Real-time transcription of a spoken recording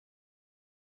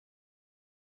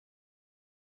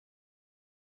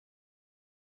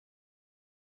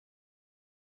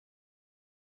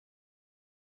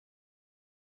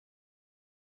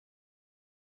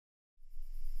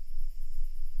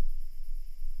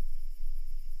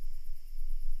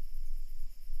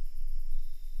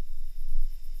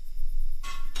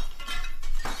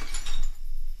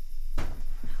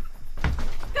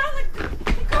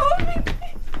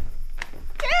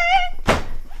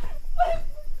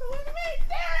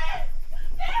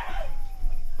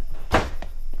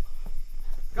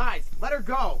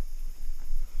better go.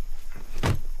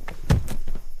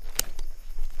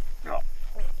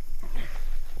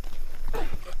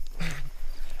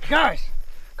 Guys,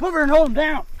 come over and hold him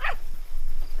down.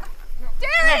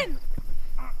 Darren!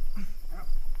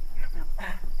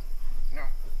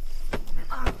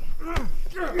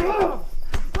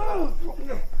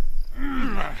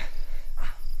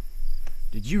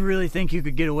 Did you really think you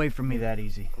could get away from me that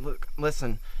easy? Look,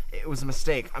 listen, it was a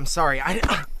mistake. I'm sorry.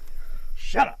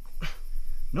 Shut up.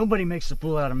 Nobody makes a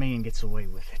fool out of me and gets away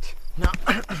with it. No.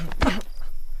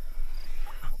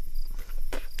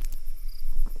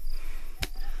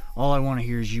 All I want to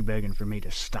hear is you begging for me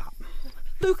to stop.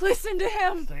 Luke, listen to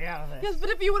him. Stay out of this. Yes, but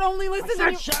if you would only listen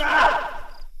to me. Shut up!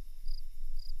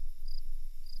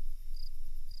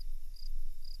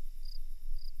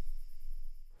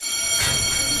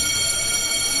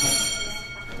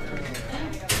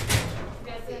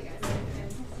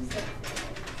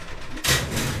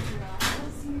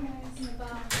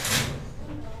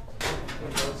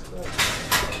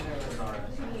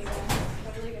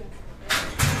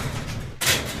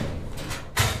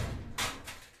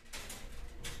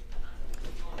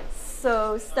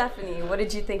 So, Stephanie, what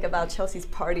did you think about Chelsea's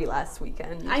party last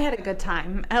weekend? I had a good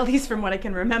time, at least from what I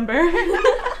can remember.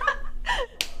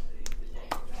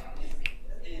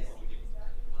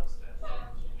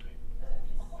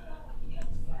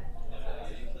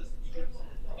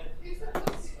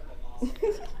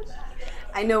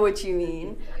 I know what you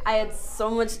mean. I had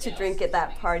so much to drink at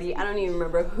that party, I don't even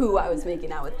remember who I was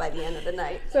making out with by the end of the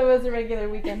night. So it was a regular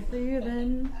weekend for you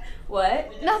then?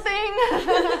 What? Nothing!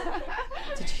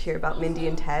 Did you hear about Mindy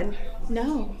and Ted?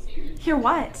 No. Hear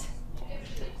what?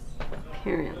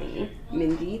 Apparently,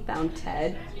 Mindy found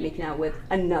Ted making out with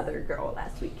another girl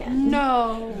last weekend.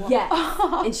 No. Yes.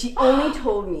 And she only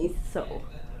told me so.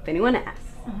 If anyone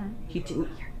asks, he didn't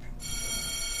hear.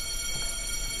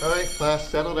 All right, class,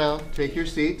 settle down. Take your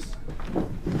seats.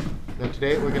 Now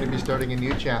today we're going to be starting a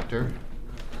new chapter.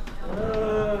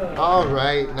 All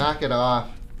right, knock it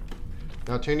off.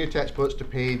 Now turn your textbooks to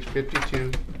page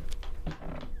 52.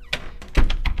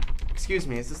 Excuse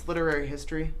me, is this literary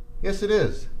history? Yes, it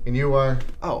is. And you are?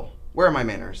 Oh, where are my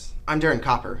manners? I'm Darren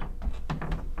Copper.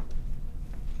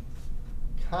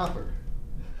 Copper.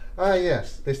 Ah,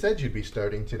 yes. They said you'd be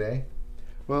starting today.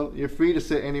 Well, you're free to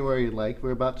sit anywhere you like.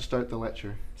 We're about to start the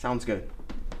lecture. Sounds good.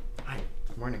 Hi,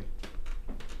 good morning.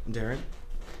 I'm Darren.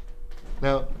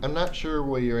 Now, I'm not sure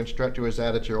where your instructor was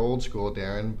at your old school,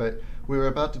 Darren, but we were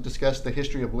about to discuss the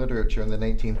history of literature in the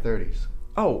 1930s.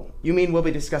 Oh, you mean we'll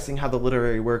be discussing how the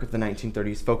literary work of the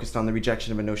 1930s focused on the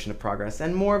rejection of a notion of progress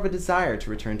and more of a desire to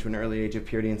return to an early age of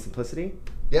purity and simplicity?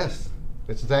 Yes,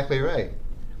 that's exactly right.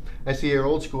 I see your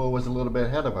old school was a little bit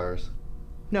ahead of ours.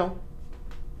 No.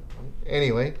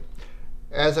 Anyway,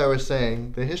 as I was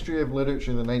saying, the history of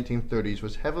literature in the 1930s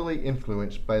was heavily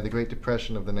influenced by the Great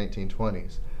Depression of the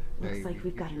 1920s. Looks like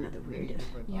we've got another weirdo.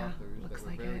 Yeah, looks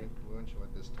like it. Influential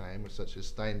at this time, such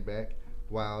as Steinbeck,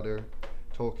 Wilder,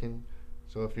 Tolkien.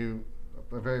 So if you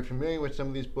are very familiar with some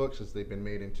of these books, as they've been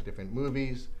made into different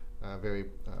movies, very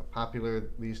popular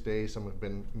these days. Some have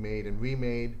been made and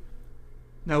remade.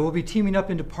 Now we'll be teaming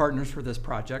up into partners for this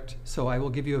project, so I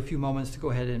will give you a few moments to go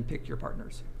ahead and pick your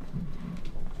partners.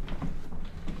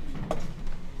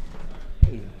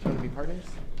 Hey, do you want to be partners?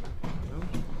 No?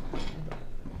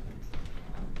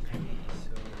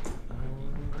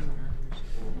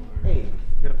 Hey,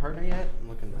 you got a partner yet? I'm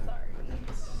looking to.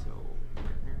 So,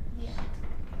 partner? Yeah.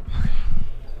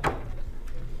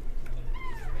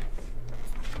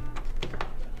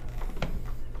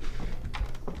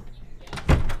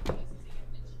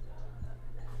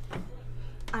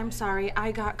 I'm sorry,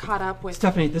 I got caught up with...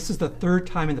 Stephanie, this is the third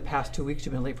time in the past 2 weeks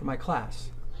you've been late for my class.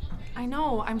 I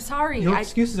know, I'm sorry. Your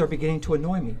excuses are beginning to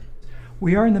annoy me.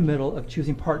 We are in the middle of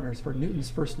choosing partners for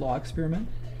Newton's first law experiment,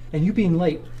 and you being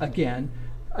late again,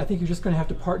 I think you're just going to have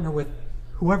to partner with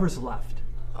whoever's left.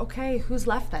 Okay, who's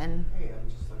left then? Hey, I'm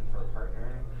just looking for a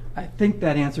partner. I think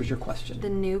that answers your question. The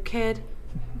new kid?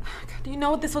 God, do you know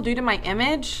what this will do to my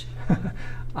image?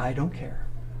 I don't care.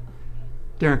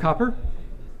 Darren Copper?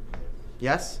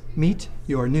 Yes? Meet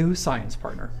your new science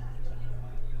partner.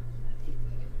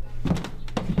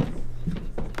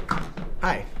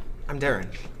 Hi, I'm Darren.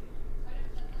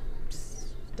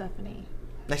 Stephanie.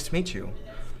 Nice to meet you.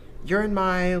 You're in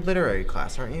my literary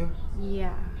class, aren't you?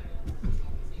 Yeah.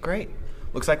 Great.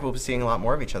 Looks like we'll be seeing a lot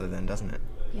more of each other then, doesn't it?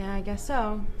 Yeah, I guess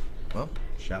so. Well,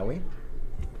 shall we?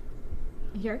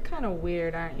 You're kind of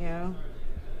weird, aren't you?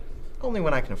 Only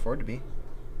when I can afford to be.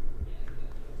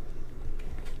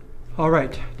 All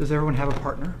right, does everyone have a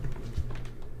partner?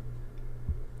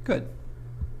 Good.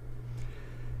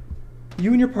 You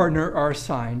and your partner are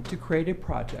assigned to create a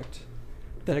project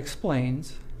that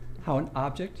explains how an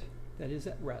object that is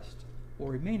at rest will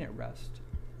remain at rest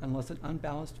unless an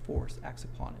unbalanced force acts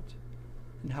upon it,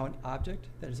 and how an object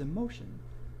that is in motion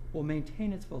will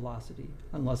maintain its velocity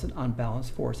unless an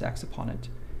unbalanced force acts upon it,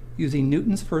 using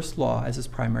Newton's first law as its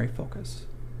primary focus.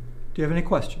 Do you have any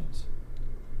questions?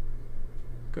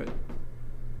 Good.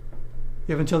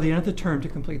 You have until the end of the term to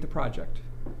complete the project.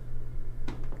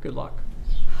 Good luck.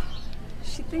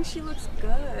 She thinks she looks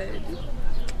good.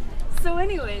 So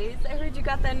anyways, I heard you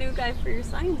got that new guy for your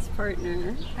science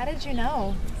partner. How did you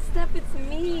know? Steph, it's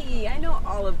me. I know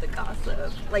all of the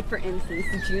gossip. Like, for instance,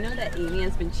 did you know that Amy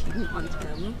has been cheating on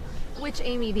Tim? Which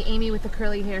Amy? The Amy with the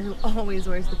curly hair who always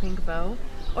wears the pink bow?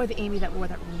 Or the Amy that wore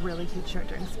that really cute shirt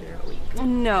during Spirit Week?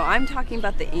 No, I'm talking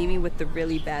about the Amy with the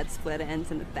really bad split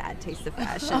ends and the bad taste of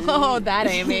fashion. Oh, that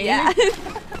Amy. Yeah.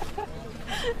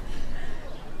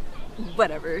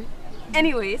 Whatever.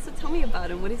 Anyway, so tell me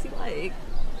about him. What is he like?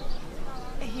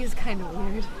 He's kind of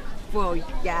weird. Well,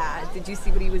 yeah. Did you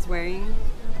see what he was wearing?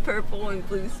 Purple and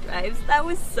blue stripes. That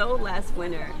was so last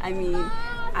winter. I mean,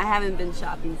 I haven't been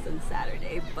shopping since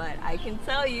Saturday, but I can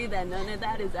tell you that none of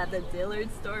that is at the Dillard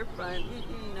storefront.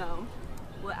 No.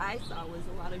 What I saw was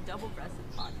a lot of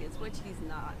double-breasted pockets, which he's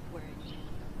not wearing.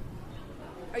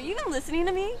 Are you even listening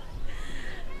to me?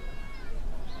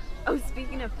 Oh,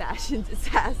 speaking of fashion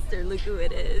disaster, look who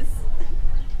it is.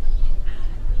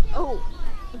 Oh,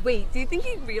 wait, do you think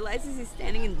he realizes he's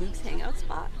standing in Luke's hangout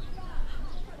spot?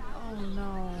 Oh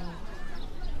no.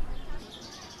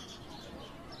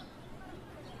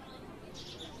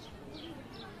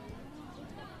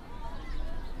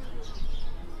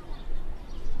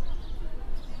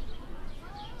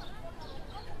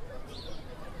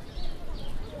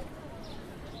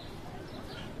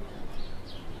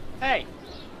 Hey,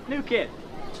 new kid.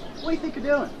 What do you think you're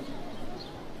doing?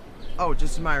 Oh,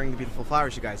 just admiring the beautiful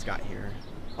flowers you guys got here.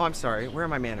 Oh, I'm sorry. Where are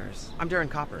my manners? I'm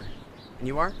Darren Copper. And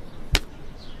you are?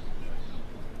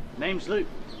 Name's Luke.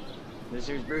 This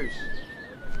here's Bruce.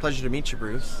 Pleasure to meet you,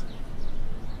 Bruce.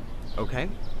 Okay.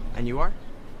 And you are?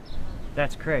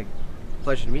 That's Craig.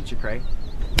 Pleasure to meet you, Craig.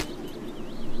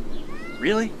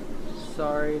 Really?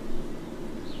 Sorry.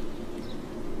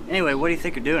 Anyway, what do you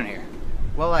think you're doing here?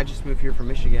 Well, I just moved here from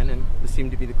Michigan, and this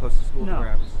seemed to be the closest school to where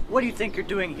I was. What do you think you're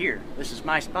doing here? This is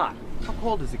my spot. How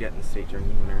cold does it get in the state during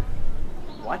the winter?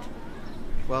 What?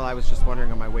 Well, I was just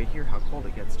wondering on my way here how cold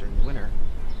it gets during the winter.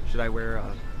 Should I wear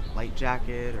a light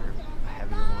jacket or a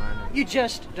heavier one? Or... You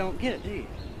just don't get it, do you?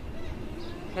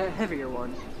 A heavier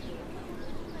one.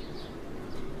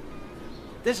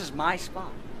 This is my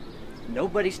spot.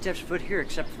 Nobody steps foot here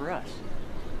except for us.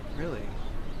 Really?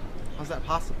 How's that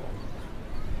possible?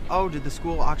 Oh, did the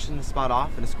school auction the spot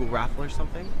off in a school raffle or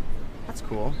something? That's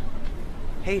cool.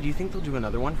 Hey, do you think they'll do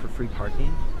another one for free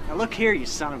parking? Now look here, you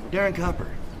son of a... Darren Copper.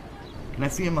 Can I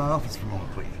see you in my office for a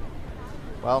moment, please?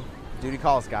 Well, duty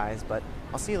calls, guys, but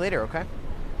I'll see you later, okay?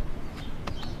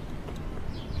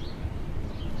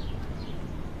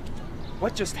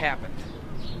 What just happened?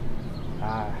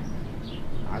 I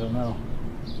don't know.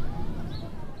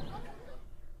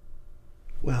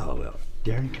 Well,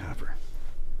 Darren Copper.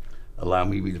 Allow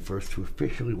me to be the first to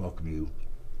officially welcome you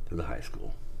to the high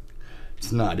school.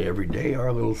 It's not every day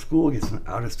our little school gets an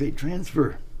out-of-state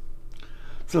transfer.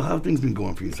 So how have things been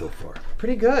going for you so far?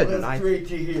 Pretty good. Well, that's great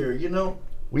to hear. You know,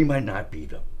 we might not be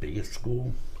the biggest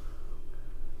school,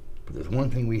 but there's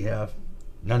one thing we have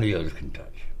none of the others can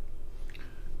touch.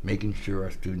 Making sure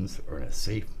our students are in a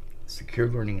safe, secure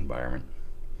learning environment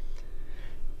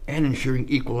and ensuring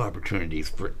equal opportunities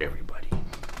for everybody.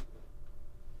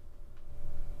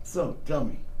 So, tell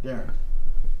me, Darren,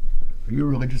 are you a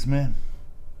religious man?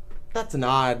 That's an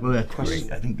odd Well, that's question.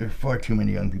 great. I think there are far too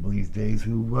many young people these days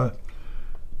who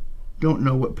don't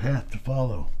know what path to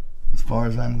follow. As far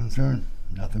as I'm concerned,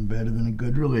 nothing better than a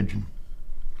good religion.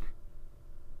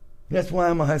 That's why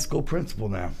I'm a high school principal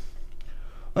now.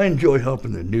 I enjoy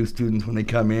helping the new students when they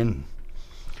come in,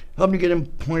 helping to get them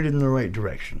pointed in the right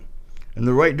direction. And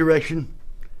the right direction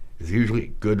is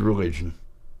usually good religion.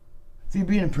 See,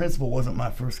 being a principal wasn't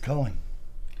my first calling.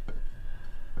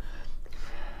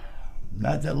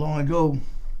 Not that long ago,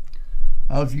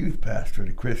 I was youth pastor at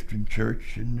a Christian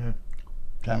church in the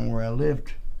town where I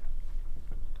lived.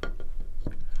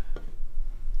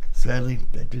 Sadly,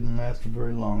 that didn't last for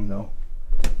very long, though.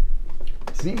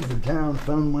 It seems the town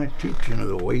found my teaching of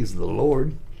the ways of the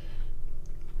Lord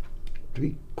to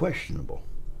be questionable.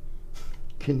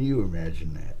 Can you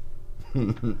imagine that?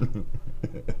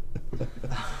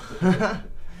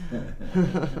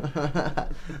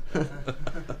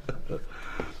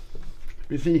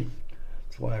 You see,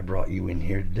 that's why I brought you in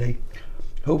here today.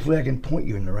 Hopefully I can point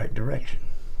you in the right direction.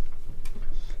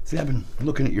 See, I've been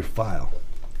looking at your file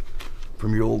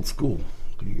from your old school,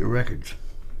 looking at your records.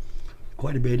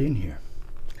 Quite a bit in here.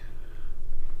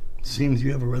 Seems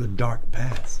you have a rather dark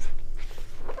past.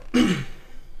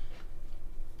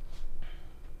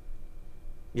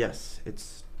 Yes,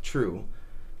 it's true.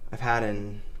 I've had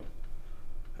an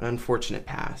unfortunate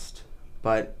past,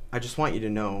 but I just want you to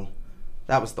know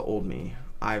that was the old me.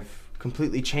 I've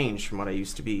completely changed from what I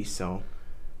used to be, so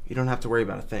you don't have to worry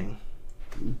about a thing.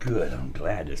 Good, I'm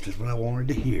glad. That's just what I wanted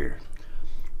to hear.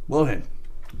 Well then,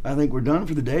 I think we're done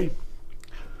for the day.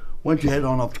 Why don't you head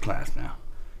on off to class now?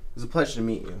 It was a pleasure to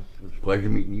meet you. It was a pleasure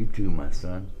meeting you too, my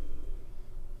son.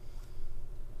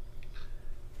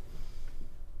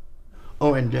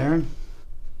 Oh, and Darren?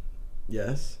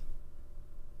 Yes?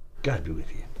 God be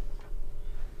with you.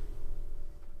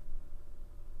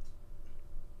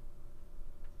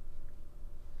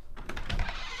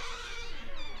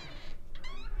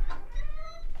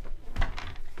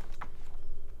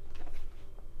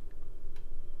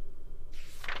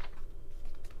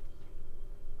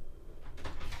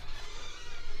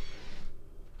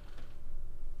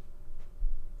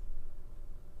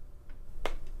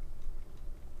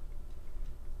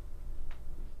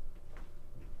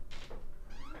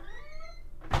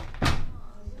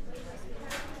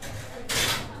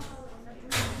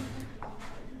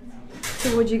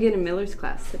 So what'd you get in Miller's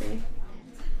class today?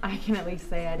 I can at least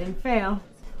say I didn't fail.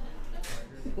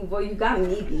 Well, you got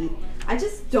me beat. I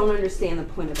just don't understand the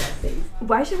point of essays.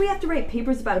 Why should we have to write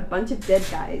papers about a bunch of dead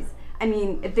guys? I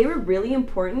mean, if they were really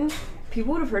important,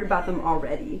 people would have heard about them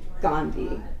already.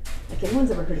 Gandhi. Like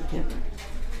anyone's ever heard of him.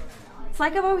 It's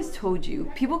like I've always told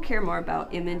you, people care more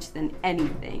about image than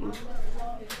anything.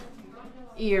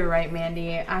 You're right,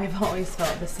 Mandy. I've always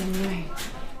felt the same way.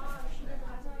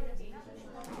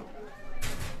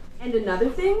 And another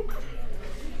thing,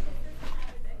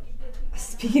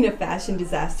 speaking of fashion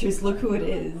disasters, look who it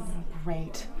is.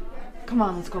 Great. Come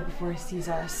on, let's go before he sees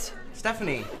us.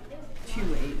 Stephanie! Too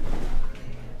late.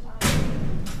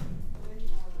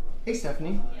 Hey,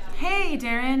 Stephanie. Hey,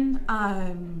 Darren.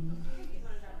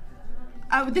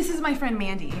 This is my friend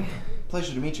Mandy.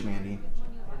 Pleasure to meet you, Mandy.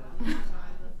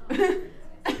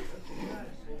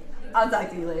 I'll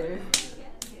talk to you later.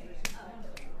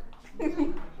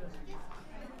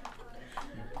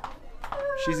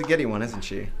 She's a giddy one, isn't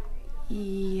she?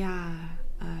 Yeah.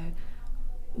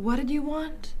 What did you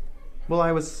want? Well,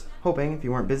 I was hoping if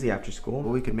you weren't busy after school,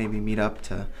 we could maybe meet up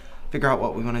to figure out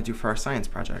what we want to do for our science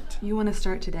project. You want to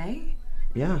start today?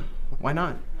 Yeah, why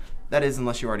not? That is,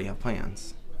 unless you already have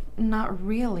plans. Not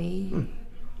really.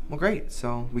 Well, great.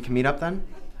 So we can meet up then?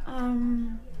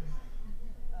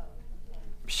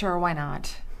 Sure, why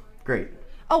not? Great.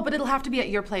 Oh, but it'll have to be at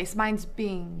your place. Mine's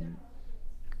being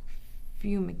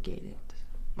fumigated.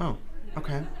 Oh,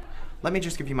 okay. Let me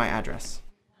just give you my address.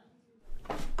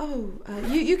 Oh,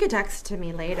 you could text to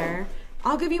me later.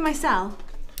 I'll give you my cell.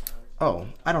 Oh,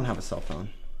 I don't have a cell phone.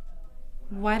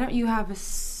 Why don't you have a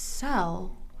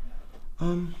cell?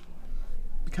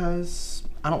 Because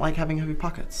I don't like having heavy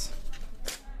pockets.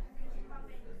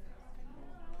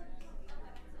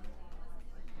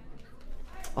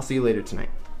 I'll see you later tonight.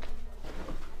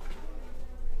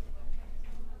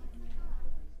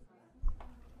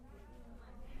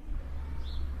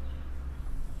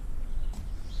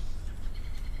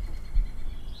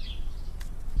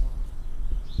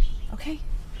 Okay.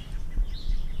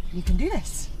 You can do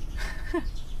this.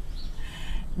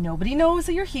 Nobody knows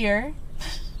that you're here.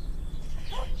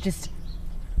 Just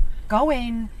go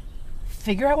in,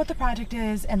 figure out what the project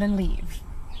is, and then leave.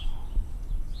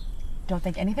 Don't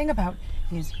think anything about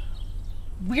his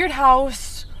weird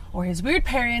house, or his weird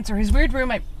parents, or his weird room.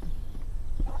 And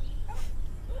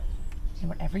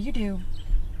whatever you do,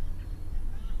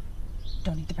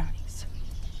 don't eat the brownies.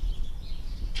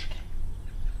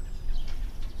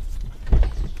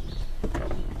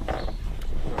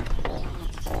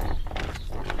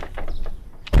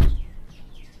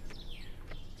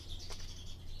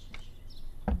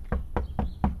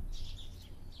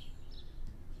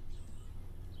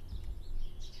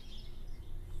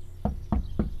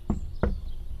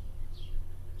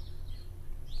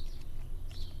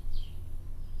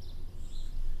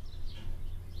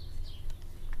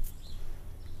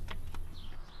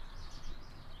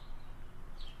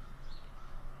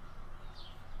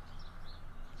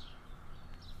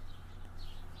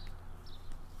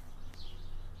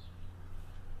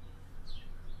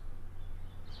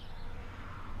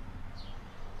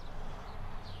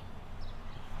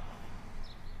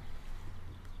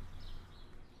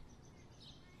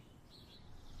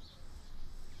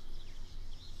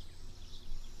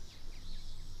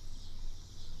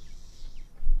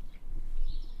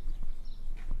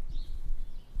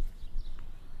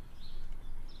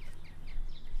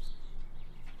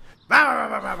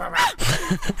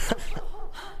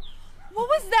 What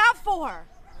was that for?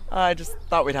 I just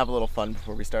thought we'd have a little fun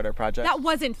before we start our project. That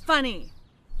wasn't funny.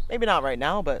 Maybe not right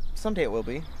now, but someday it will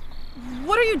be.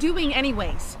 What are you doing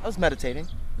anyways? I was meditating.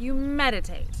 You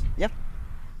meditate. Yep.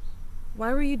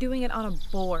 Why were you doing it on a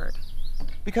board?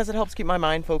 Because it helps keep my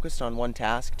mind focused on one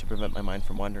task to prevent my mind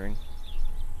from wandering.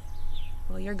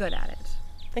 Well, you're good at it.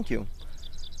 Thank you.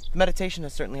 The meditation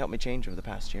has certainly helped me change over the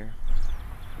past year.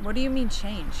 What do you mean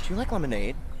change? Do you like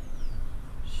lemonade?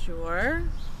 Sure.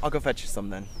 I'll go fetch you some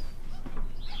then.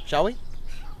 Shall we?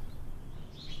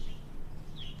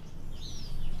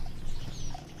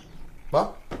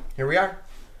 Well, here we are.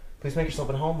 Please make yourself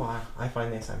at home while I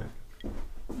find the assignment.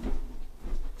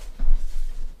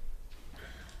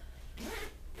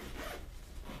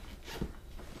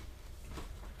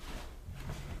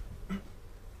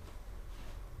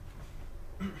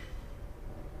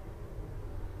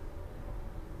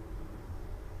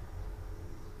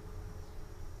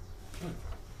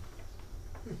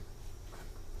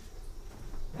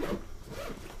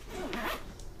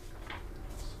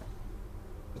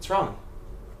 What's wrong?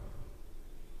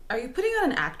 Are you putting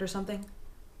on an act or something?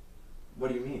 What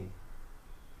do you mean?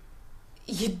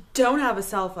 You don't have a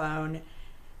cell phone.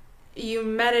 You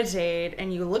meditate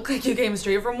and you look like you came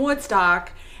straight from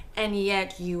Woodstock, and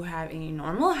yet you have a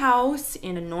normal house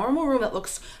in a normal room that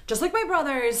looks just like my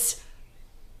brother's.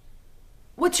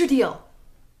 What's your deal?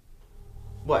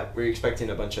 What? Were you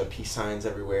expecting a bunch of peace signs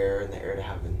everywhere and the air to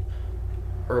have an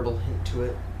herbal hint to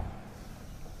it?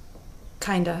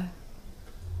 Kinda.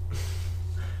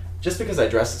 Just because I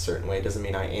dress a certain way doesn't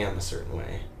mean I am a certain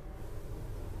way.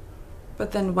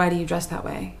 But then why do you dress that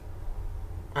way?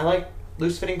 I like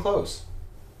loose-fitting clothes.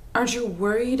 Aren't you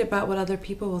worried about what other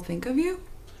people will think of you?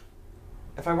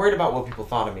 If I worried about what people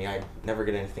thought of me, I'd never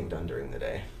get anything done during the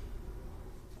day.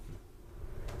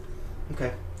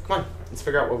 Okay, come on. Let's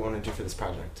figure out what we want to do for this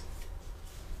project.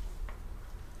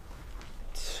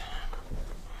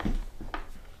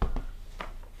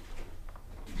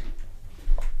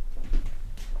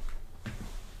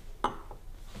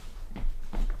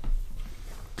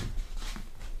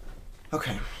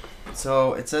 Okay,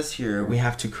 so it says here we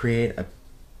have to create a...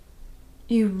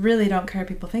 You really don't care what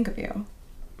people think of you.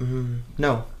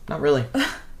 No, not really.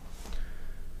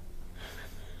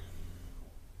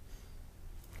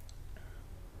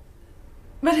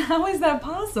 But how is that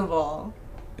possible?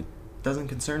 It doesn't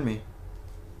concern me.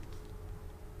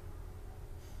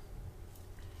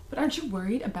 But aren't you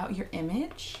worried about your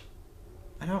image?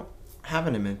 I don't have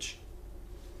an image.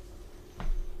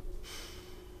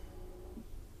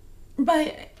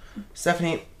 But...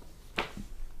 Stephanie,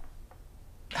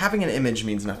 having an image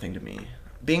means nothing to me.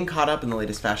 Being caught up in the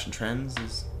latest fashion trends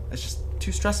is just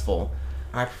too stressful.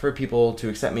 I prefer people to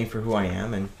accept me for who I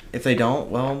am, and if they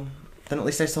don't, well, then at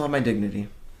least I still have my dignity.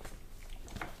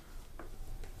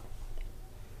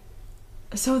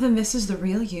 So then this is the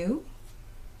real you?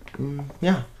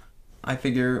 Yeah. I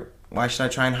figure, why should I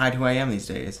try and hide who I am these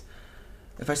days?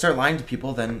 If I start lying to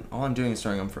people, then all I'm doing is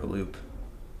throwing them for a loop.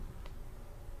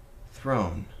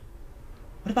 Throne.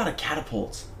 What about a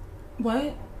catapult?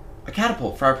 What? A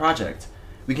catapult for our project.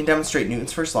 We can demonstrate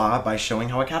Newton's first law by showing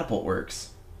how a catapult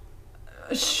works.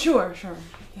 Sure.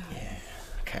 Yeah.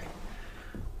 Okay.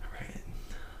 Alright.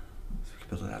 So we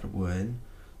can build it out of wood.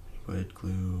 Wood,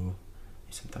 glue,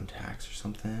 maybe some thumbtacks or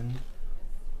something.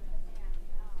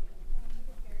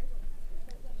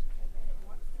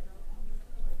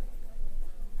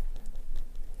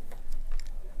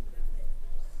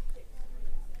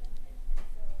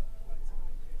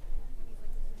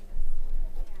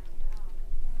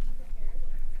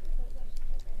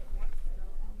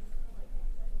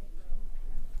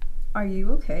 Are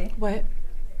you okay? What?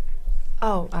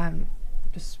 Oh,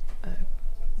 just,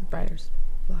 writer's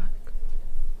block.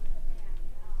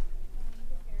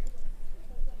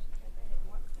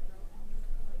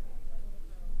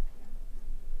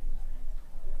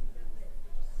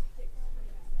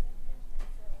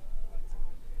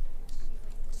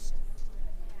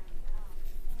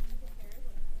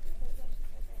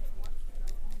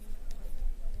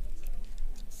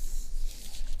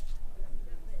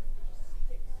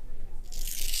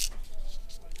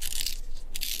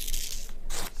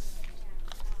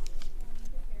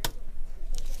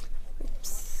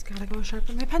 Gotta go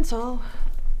sharpen my pencil.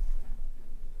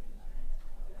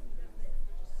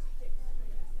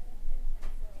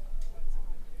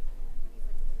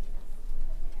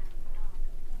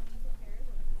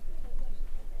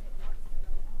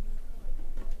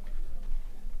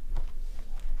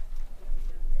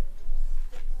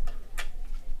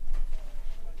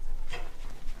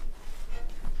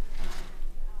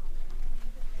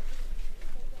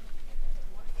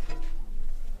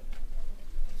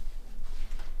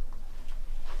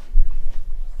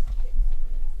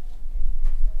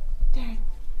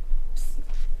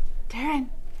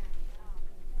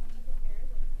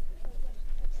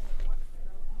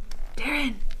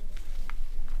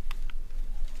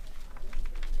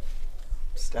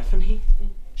 Stephanie?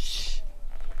 Shh.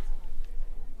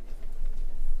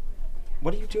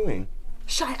 What are you doing?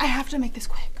 Shh, I have to make this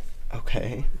quick.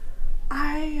 Okay.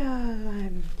 I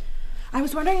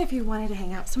was wondering if you wanted to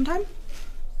hang out sometime?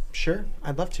 Sure,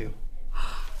 I'd love to.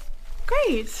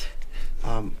 Great.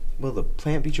 Will the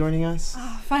plant be joining us?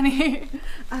 Oh, funny.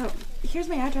 Here's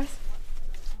my address.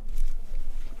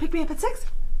 Pick me up at 6?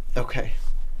 Okay.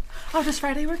 Oh, does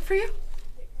Friday work for you?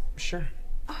 Sure.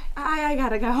 I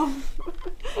gotta go.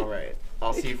 All right.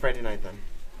 I'll see you Friday night then.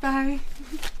 Bye.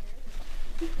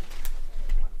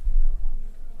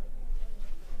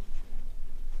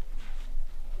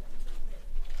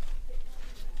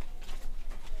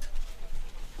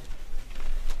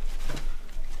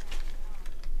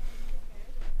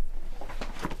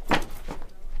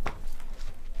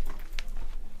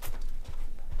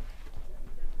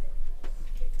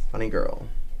 Funny girl.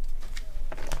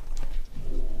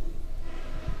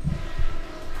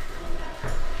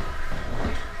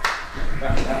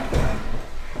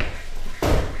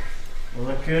 Well,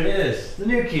 look who it is. The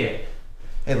new kid.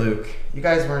 Hey, Luke. You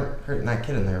guys weren't hurting that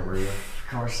kid in there, were you? Of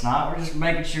course not. We're just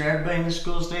making sure everybody in the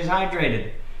school stays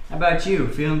hydrated. How about you?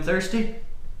 Feeling thirsty?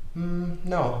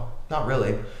 No, not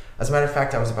really. As a matter of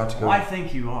fact, I was about to go... Well, I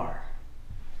think you are.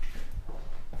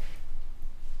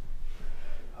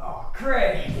 Oh,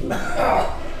 Craig.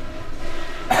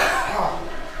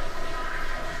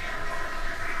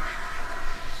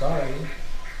 Sorry.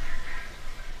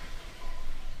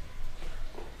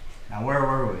 Now, where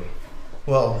were we?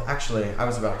 Well, actually, I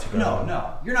was about to go...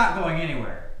 No, you're not going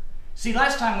anywhere. See,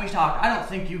 last time we talked, I don't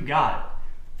think you got it.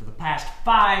 For the past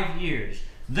 5 years,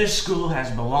 this school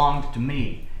has belonged to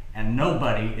me, and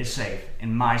nobody is safe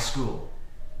in my school.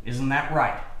 Isn't that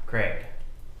right, Craig?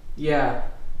 Yeah.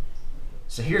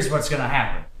 So here's what's gonna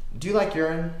happen. Do you like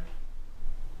urine?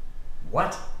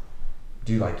 What?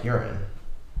 Do you like urine?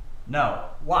 No.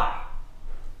 Why?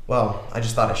 Well, I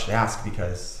just thought I should ask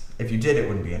because if you did, it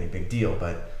wouldn't be any big deal,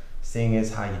 but seeing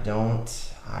as how you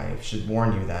don't, I should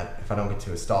warn you that if I don't get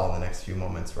to a stall in the next few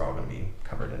moments, we're all going to be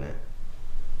covered in it.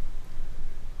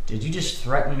 Did you just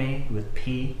threaten me with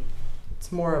pee?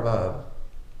 It's more of a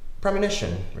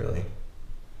premonition, really.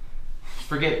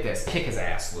 Forget this. Kick his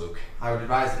ass, Luke. I would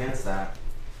advise against that.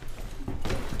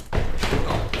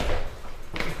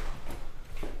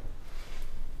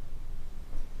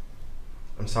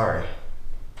 I'm sorry.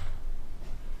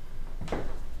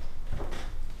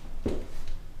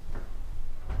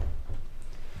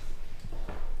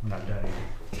 I'm not done here.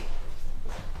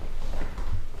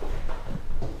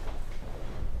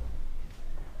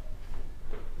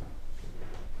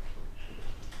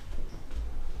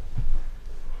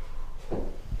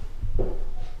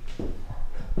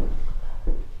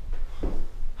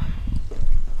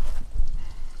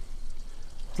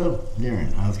 So,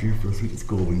 Darren, how's your first week of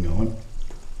school been going?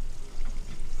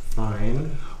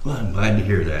 Fine. Well, I'm glad to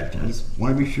hear that. I just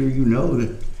want to be sure you know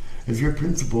that as your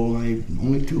principal, I'm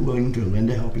only too willing to lend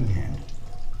a helping hand.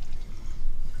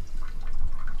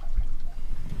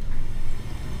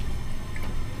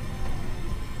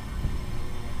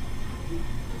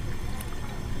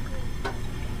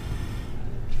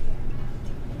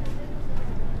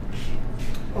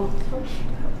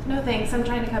 No thanks, I'm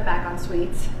trying to cut back on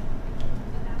sweets.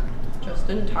 Just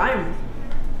in time.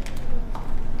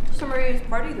 It's Maria's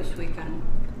party this weekend.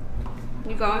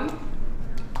 You going?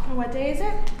 What day is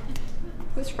it?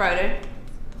 It's Friday.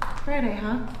 Friday,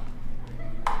 huh?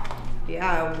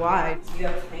 Yeah, why? Do you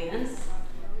have plans?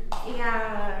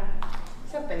 Yeah,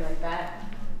 something like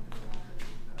that.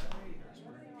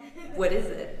 What is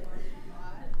it?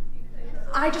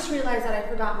 I just realized that I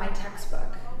forgot my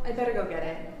textbook. I better go get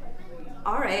it.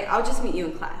 All right, I'll just meet you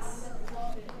in class.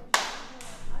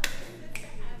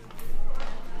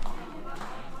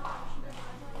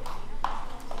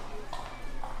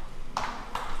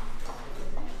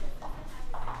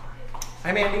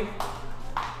 Hi, Mandy.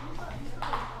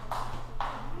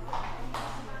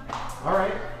 All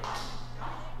right.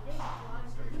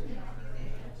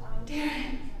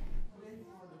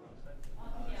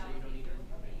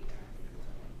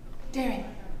 Darren.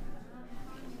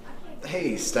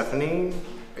 Hey, Stephanie.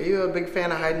 Are you a big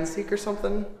fan of hide and seek or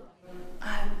something?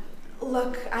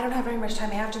 Look, I don't have very much time.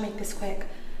 I have to make this quick.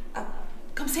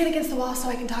 Come stand against the wall so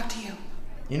I can talk to you.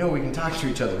 You know we can talk to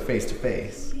each other face to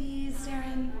face. Please,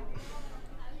 Darren.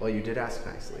 Well, you did ask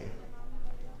nicely.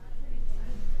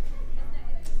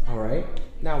 All right.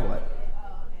 Now what?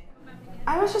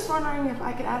 I was just wondering if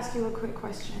I could ask you a quick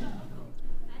question.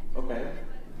 Okay.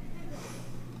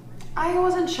 I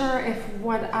wasn't sure if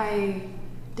what I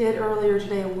did earlier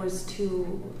today was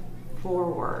too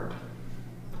forward.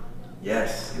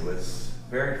 Yes, it was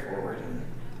very forward,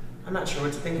 and I'm not sure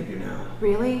what to think of you now.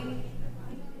 Really?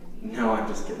 No, I'm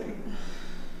just kidding.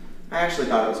 I actually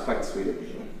thought it was quite sweet of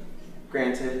you.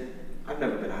 Granted, I've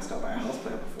never been asked out by a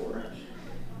houseplant before.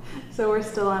 So we're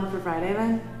still on for Friday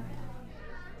then?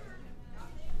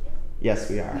 Yes,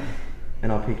 we are.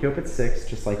 And I'll pick you up at 6,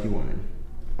 just like you wanted.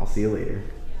 I'll see you later.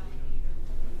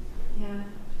 Yeah.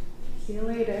 See you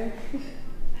later.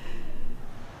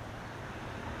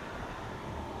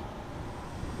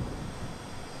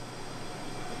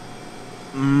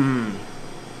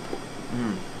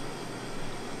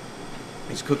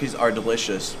 These cookies are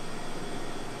delicious.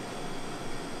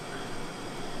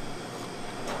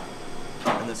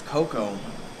 And this cocoa,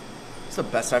 it's the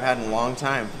best I've had in a long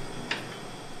time.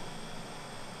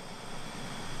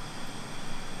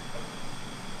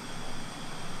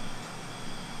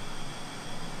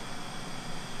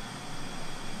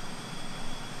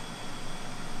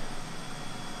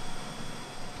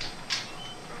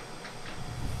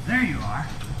 There you are.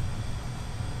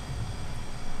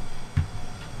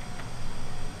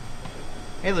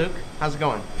 Hey Luke, how's it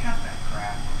going? Cut that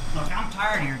crap. Look, I'm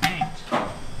tired of your games.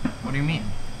 What do you mean?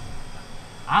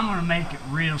 I'm gonna make it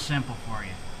real simple for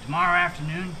you. Tomorrow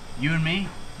afternoon, you and me,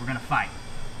 we're gonna fight.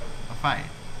 A fight?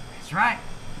 That's right.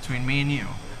 Between me and you?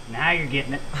 Now you're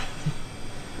getting it.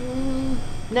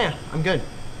 Nah, I'm good.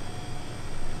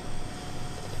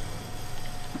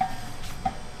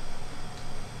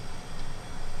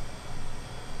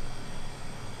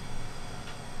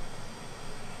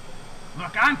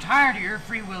 Look, I'm tired of your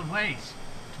free-willed ways.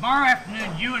 Tomorrow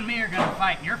afternoon, you and me are gonna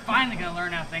fight, and you're finally gonna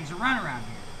learn how things are run around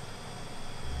here.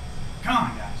 Come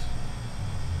on, guys.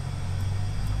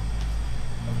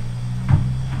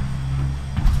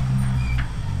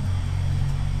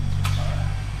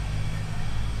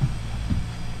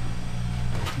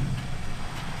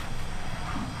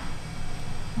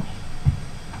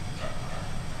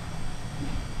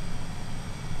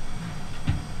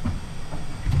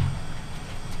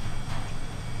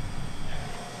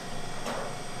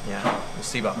 Yeah, we'll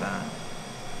see about that.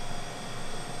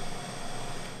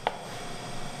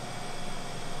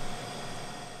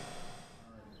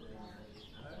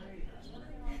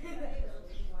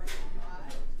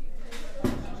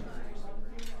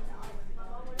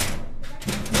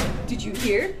 Did you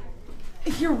hear?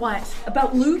 Hear what?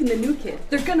 About Luke and the new kid.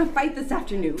 They're gonna fight this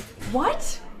afternoon.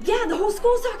 What? Yeah, the whole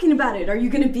school's talking about it. Are you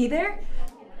gonna be there?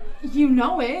 You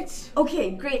know it.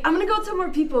 Okay, great. I'm gonna go tell more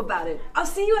people about it. I'll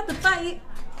see you at the fight.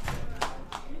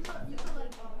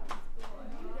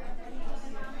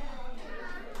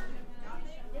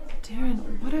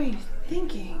 Darren, what are you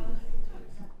thinking?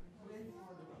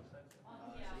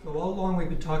 So all along we've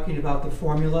been talking about the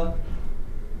formula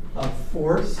of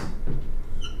force,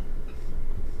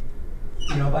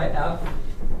 by F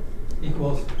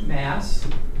equals mass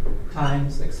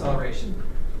times acceleration,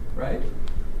 right?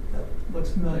 That looks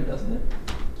familiar, doesn't it?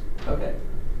 Okay,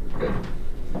 good.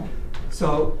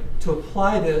 So to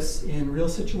apply this in real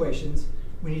situations,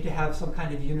 we need to have some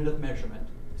kind of unit of measurement.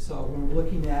 So when we're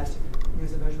looking at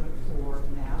units of measurement for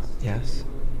mass, Yes.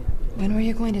 When were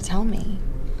you going to tell me?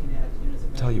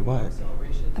 Tell you what?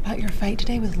 About your fight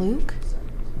today with Luke?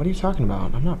 What are you talking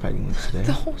about? I'm not fighting Luke today.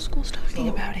 The whole school's talking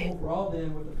about it.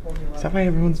 Is that why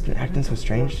everyone's been acting so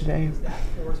strange today?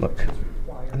 Look,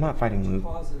 I'm not fighting Luke.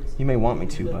 You may want me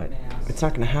to, but it's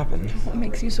not gonna happen. What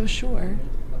makes you so sure?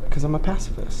 Because I'm a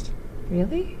pacifist.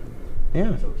 Really?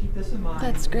 Yeah.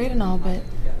 That's great and all, but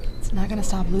it's not gonna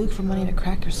stop Luke from wanting to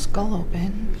crack your skull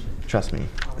open. Trust me,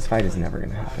 this fight is never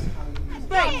gonna happen.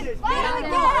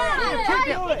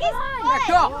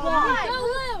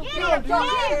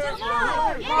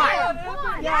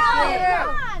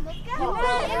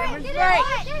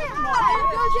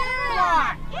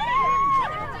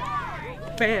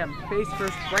 Bam! Face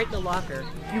first, right in the locker.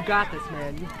 You got this,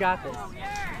 man. You got this.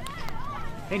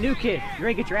 Hey, new kid, you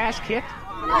ready to get your ass kicked?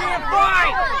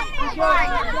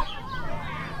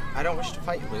 I don't wish to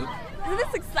fight you, Luke. Isn't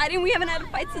this exciting? We haven't had a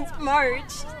fight since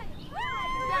March.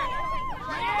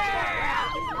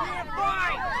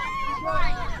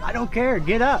 I don't care.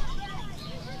 Get up.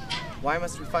 Why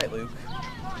must we fight, Luke?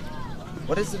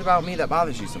 What is it about me that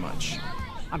bothers you so much?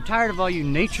 I'm tired of all you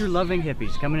nature-loving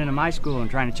hippies coming into my school and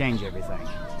trying to change everything.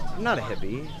 I'm not a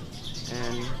hippie,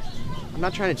 and I'm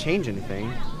not trying to change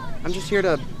anything. I'm just here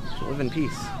to live in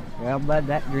peace. Well, bud,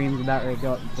 that dream's about ready to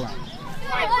go up in flames.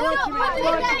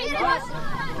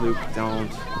 Luke,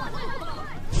 don't.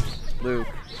 Luke.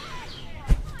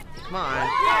 Come on.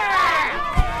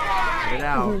 Get it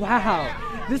out. Wow.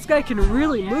 This guy can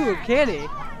really move, can he?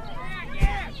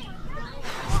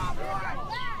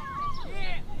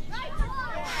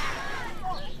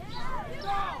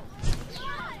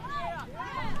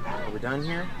 Are we done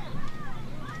here?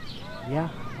 Yeah,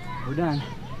 we're done.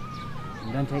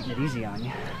 I'm done taking it easy on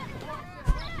you.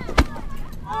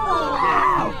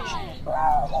 Ouch.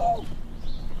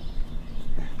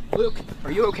 Luke,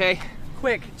 are you okay?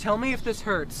 Quick, tell me if this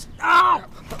hurts. Ow!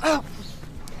 Ow!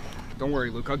 Don't worry,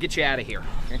 Luke. I'll get you out of here.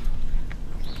 Okay?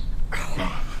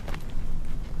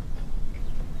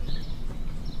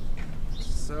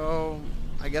 So,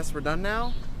 I guess we're done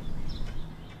now?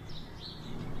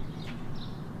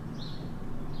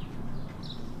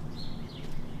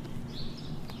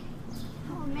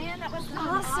 Oh man, that was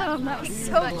awesome. That was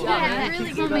so cool. Yeah,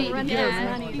 really good run for those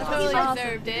money. You totally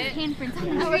deserved it.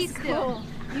 That was cool.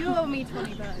 You owe me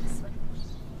 $20.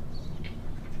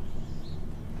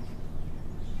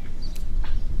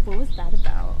 What was that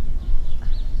about?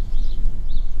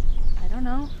 I don't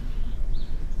know.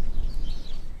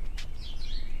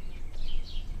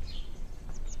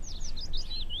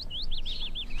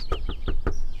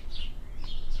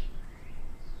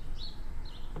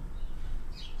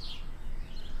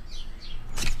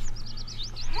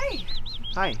 Hey!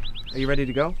 Hi, are you ready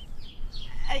to go?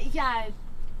 Yeah,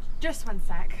 just one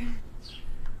sec.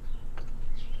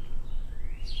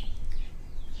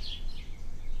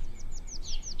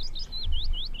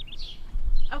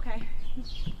 Okay.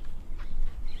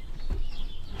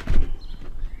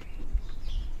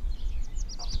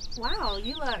 Wow,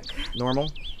 you look...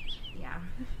 Normal? Yeah.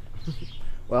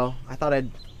 Well, I thought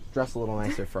I'd dress a little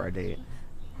nicer for our date.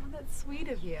 Oh, that's sweet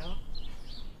of you.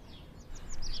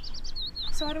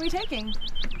 So what are we taking?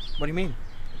 What do you mean?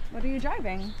 What are you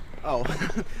driving? Oh,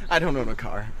 I don't own a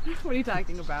car. What are you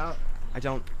talking about? I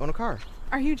don't own a car.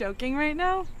 Are you joking right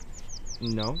now?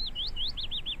 No.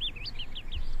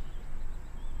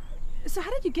 So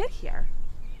how did you get here?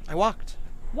 I walked.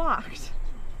 Walked?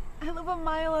 I live a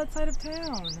mile outside of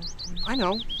town. I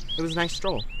know. It was a nice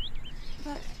stroll.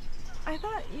 But I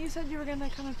thought you said you were gonna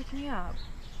come and pick me up.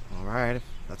 All right, if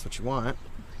that's what you want.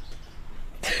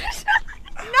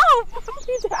 No! Put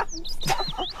me down.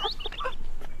 Stop.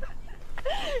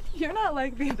 You're not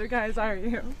like the other guys, are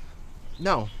you?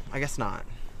 No, I guess not.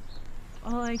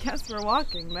 Well, I guess we're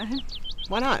walking then.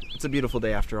 Why not? It's a beautiful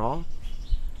day after all.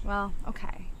 Well,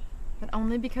 okay. But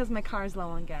only because my car's low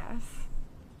on gas.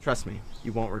 Trust me,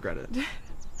 you won't regret it.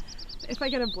 If I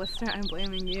get a blister, I'm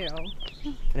blaming you.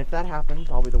 And if that happens,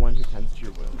 I'll be the one who tends to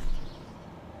your wound.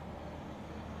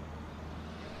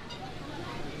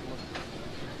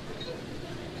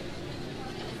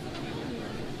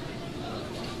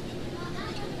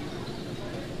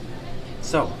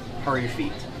 So, how are your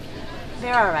feet?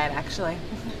 They're alright, actually.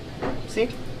 See?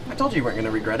 I told you you weren't going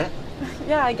to regret it.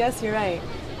 Yeah, I guess you're right.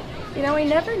 You know, I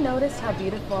never noticed how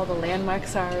beautiful all the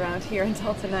landmarks are around here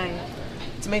until tonight.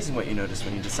 It's amazing what you notice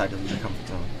when you decide to leave your comfort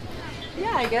zone.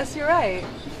 Yeah, I guess you're right.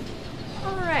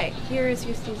 Alright, here is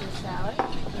your Caesar salad,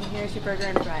 and here's your burger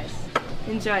and fries.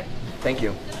 Enjoy. Thank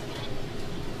you.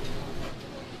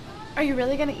 Are you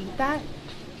really gonna eat that?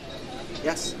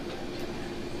 Yes,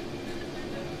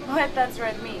 What? That's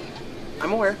red meat.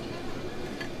 I'm aware.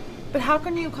 But how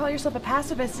can you call yourself a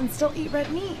pacifist and still eat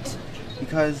red meat?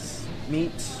 Because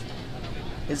meat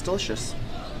is delicious.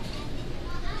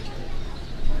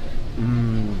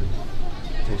 Mmm.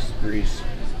 Tastes grease.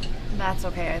 That's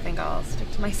okay, I think I'll stick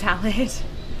to my salad.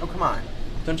 Oh, come on.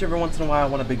 Don't you every once in a while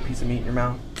want a big piece of meat in your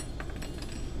mouth?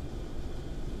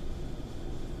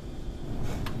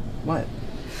 What?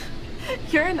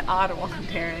 You're an odd one,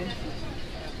 Darren.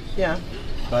 Yeah,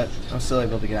 but I was still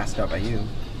able to get asked out by you.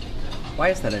 Why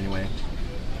is that anyway?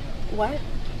 What?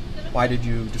 Why did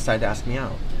you decide to ask me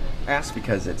out? I asked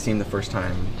because it seemed the first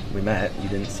time we met, you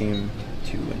didn't seem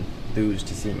too enthused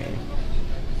to see me.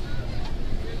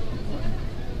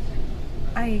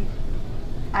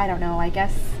 I don't know, I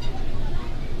guess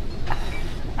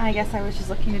I was just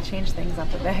looking to change things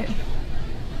up a bit.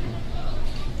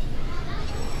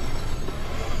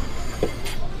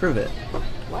 Prove it.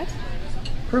 What?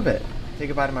 Prove it.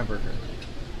 Take a bite of my burger.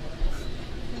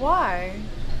 Why?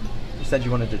 You said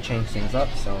you wanted to change things up,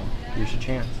 so here's your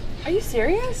chance. Are you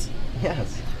serious?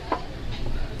 Yes.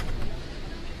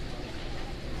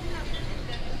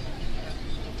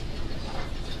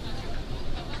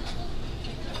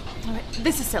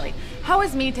 This is silly. How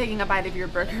is me taking a bite of your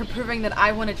burger proving that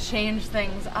I want to change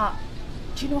things up?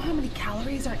 Do you know how many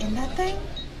calories are in that thing?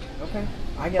 Okay,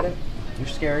 I get it. You're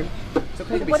scared. It's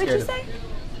okay to be What scared. did you say?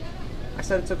 I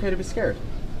said it's okay to be scared.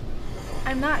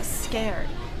 I'm not scared.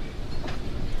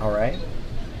 All right.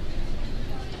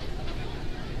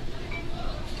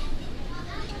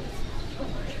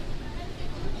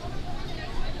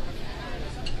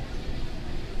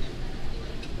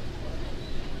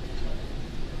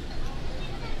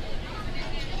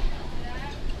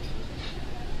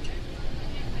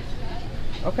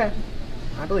 Okay,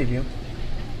 I believe you.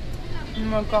 Oh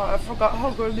my god, I forgot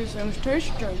how good these things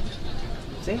tasted.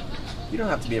 See? You don't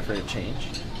have to be afraid of change.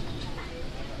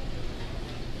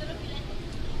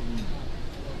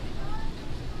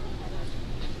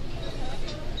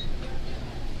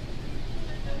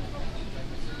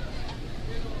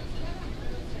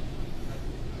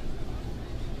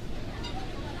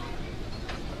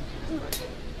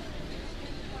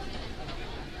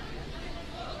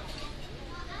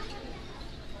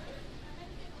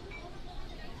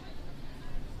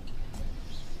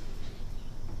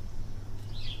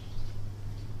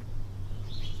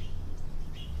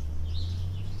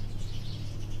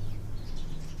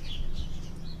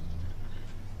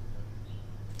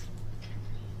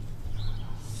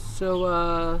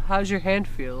 So, how's your hand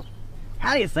feel?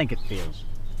 How do you think it feels?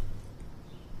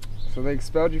 So they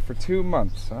expelled you for 2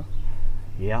 months, huh?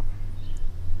 Yeah.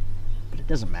 But it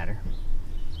doesn't matter.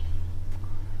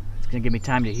 It's gonna give me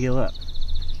time to heal up.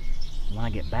 When I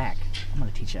get back, I'm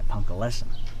gonna teach that punk a lesson.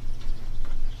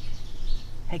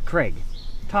 Hey, Craig,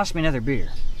 toss me another beer.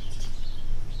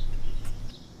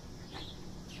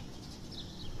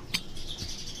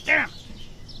 Damn!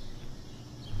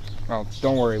 Oh,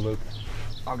 don't worry, Luke.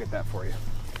 I'll get that for you.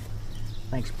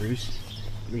 Thanks, Bruce.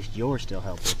 At least you're still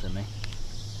helpful to me.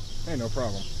 Hey, no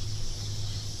problem.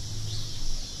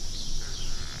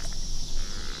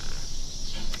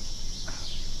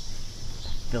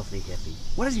 Filthy hippie.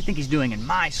 What does he think he's doing in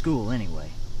my school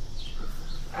anyway?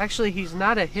 Actually, he's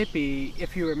not a hippie,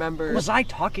 if you remember. Was I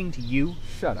talking to you?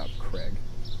 Shut up, Craig.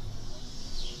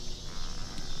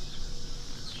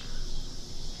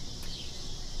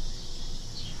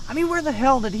 I mean, where the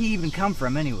hell did he even come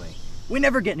from anyway? We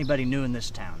never get anybody new in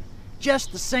this town.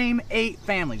 Just the same 8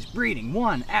 families breeding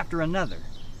one after another.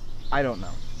 I don't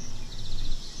know.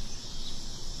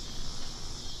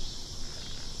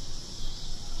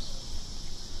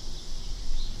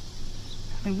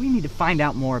 I mean, we need to find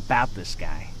out more about this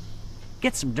guy.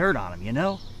 Get some dirt on him, you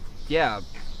know? Yeah,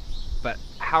 but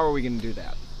how are we gonna do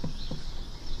that?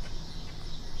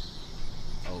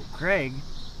 Oh, Craig.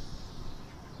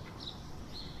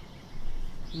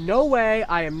 No way,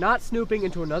 I am not snooping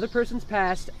into another person's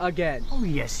past again. Oh,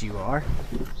 yes, you are.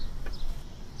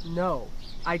 No.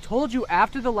 I told you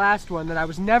after the last one that I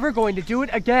was never going to do it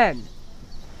again.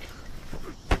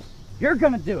 You're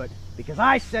gonna do it, because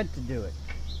I said to do it.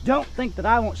 Don't think that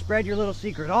I won't spread your little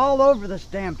secret all over this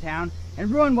damn town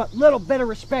and ruin what little bit of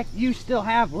respect you still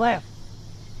have left.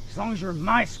 As long as you're in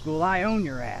my school, I own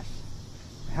your ass.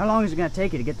 How long is it gonna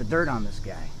take you to get the dirt on this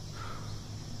guy?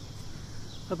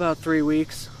 About 3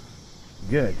 weeks.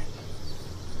 Good.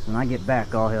 When I get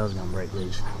back, all hell's gonna break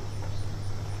loose.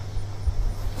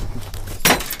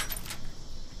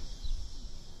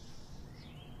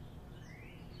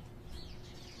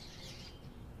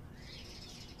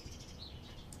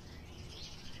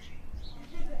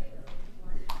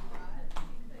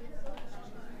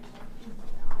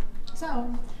 So,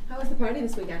 how was the party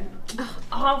this weekend? Oh,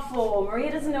 awful. Maria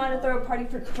doesn't know how to throw a party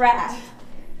for crap.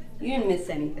 You didn't miss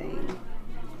anything.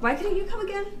 Why couldn't you come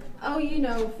again? Oh, you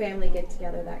know, family get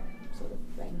together, that sort of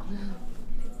thing.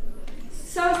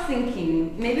 So I was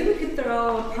thinking, maybe we could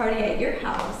throw a party at your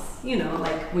house. You know,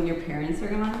 like when your parents are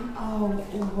gone. Oh,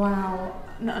 wow.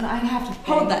 No, I'd have to think.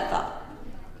 Hold that thought.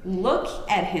 Look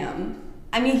at him.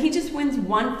 I mean, he just wins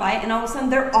one fight and all of a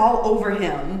sudden they're all over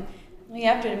him. Well, you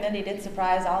have to admit he did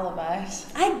surprise all of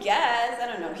us. I guess. I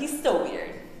don't know. He's still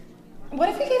weird. What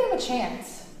if we gave him a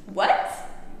chance? What?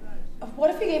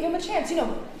 What if we gave him a chance? You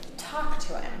know, talk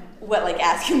to him. What, like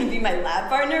ask him to be my lab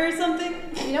partner or something?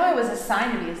 You know I was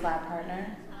assigned to be his lab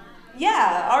partner.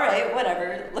 Yeah, alright,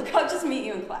 whatever. Look, I'll just meet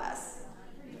you in class.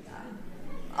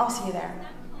 I'll see you there.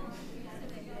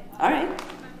 Alright.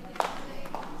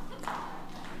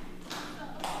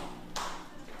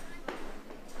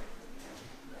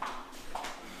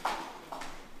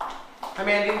 Hi,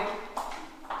 Mandy.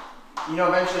 You know,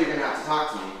 eventually you're gonna have to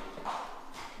talk to me.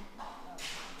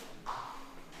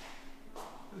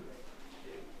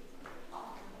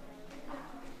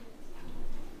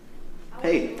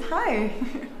 Hey. Hi.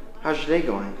 How's your day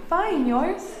going? Fine,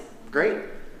 yours? Great.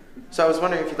 So I was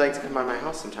wondering if you'd like to come by my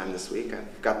house sometime this week.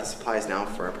 I've got the supplies now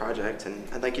for our project, and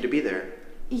I'd like you to be there.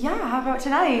 Yeah, how about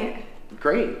tonight?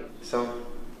 Great. So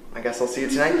I guess I'll see you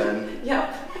tonight then.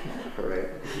 Yep. All right.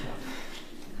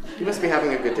 You must be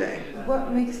having a good day.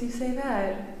 What makes you say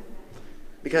that?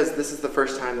 Because this is the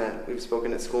first time that we've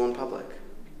spoken at school in public.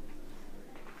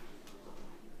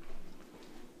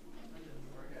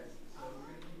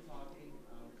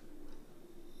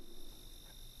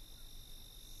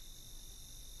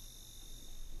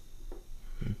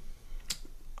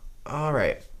 All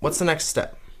right. What's the next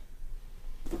step?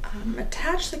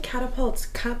 Attach the catapult's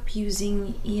cup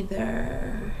using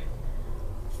either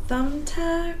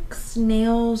thumbtacks,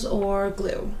 nails, or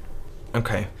glue.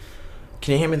 Okay.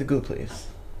 Can you hand me the glue, please?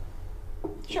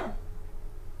 Sure.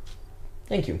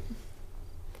 Thank you.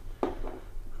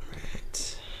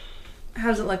 Alright.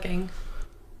 How's it looking?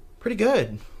 Pretty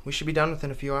good. We should be done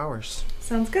within a few hours.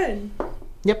 Sounds good.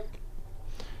 Yep.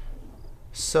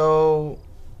 So,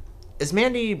 is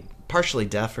Mandy partially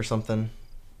deaf or something?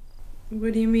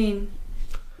 What do you mean?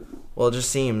 Well, it just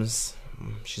seems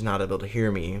she's not able to hear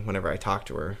me whenever I talk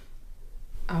to her.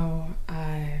 Oh,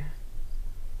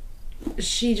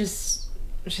 she's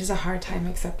a hard time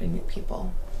accepting new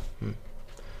people.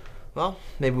 Well,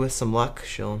 maybe with some luck,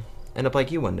 she'll end up like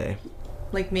you one day.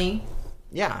 Like me?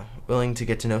 Yeah, willing to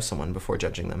get to know someone before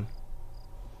judging them.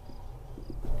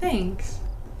 Thanks.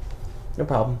 No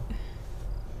problem.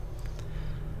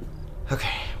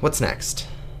 Okay, what's next?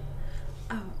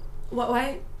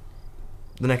 What?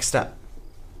 The next step.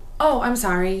 Oh, I'm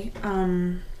sorry.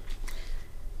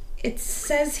 It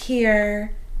says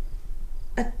here,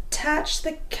 attach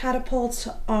the catapult's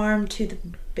arm to the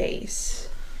base.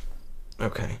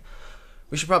 Okay.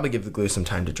 We should probably give the glue some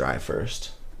time to dry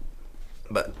first.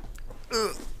 But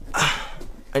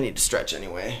I need to stretch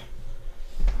anyway.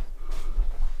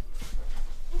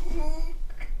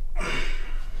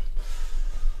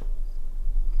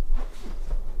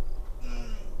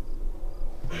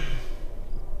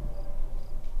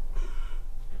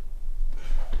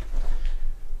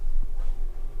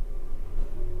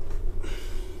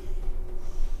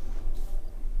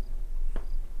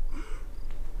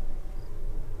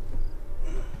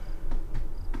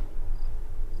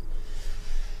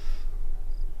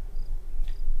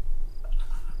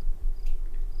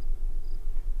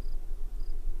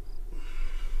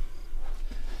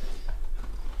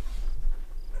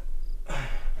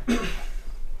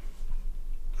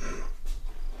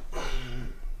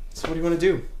 So what do you want to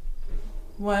do?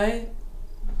 What?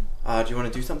 Do you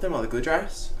want to do something while the glue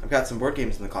dries? I've got some board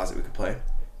games in the closet we could play.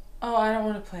 Oh, I don't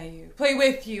want to play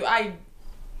with you. I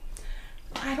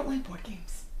don't like board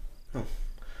games. Oh.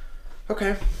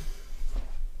 Okay.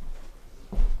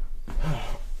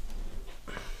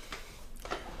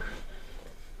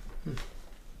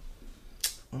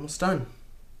 Almost done.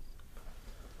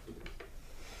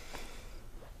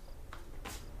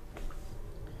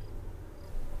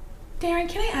 Darren,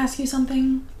 can I ask you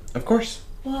something? Of course.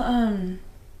 Well,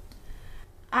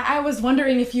 I was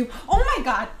wondering if you... Oh my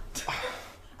god!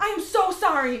 I am so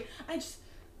sorry.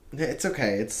 It's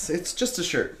okay. It's just a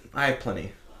shirt. I have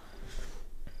plenty.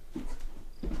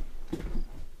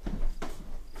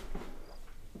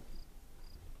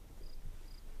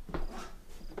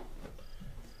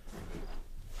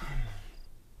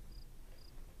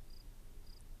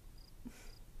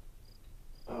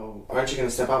 Oh, aren't you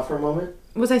gonna step out for a moment?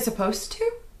 Was I supposed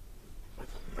to?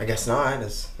 I guess not,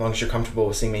 as long as you're comfortable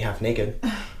with seeing me half naked.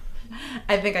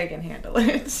 I think I can handle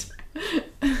it.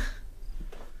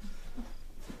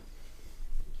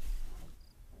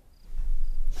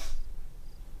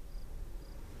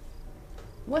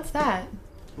 What's that?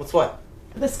 What's what?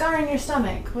 The scar in your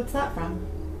stomach. What's that from?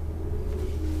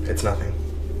 It's nothing.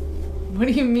 What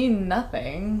do you mean,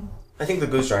 nothing? I think the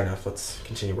glue's dry enough. Let's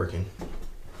continue working.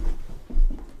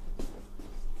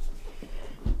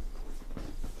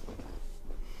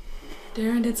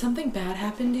 Darren, did something bad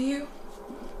happen to you?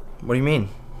 What do you mean?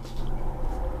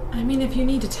 I mean, if you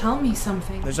need to tell me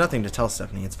something. There's nothing to tell,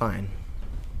 Stephanie. It's fine.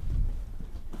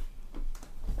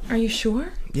 Are you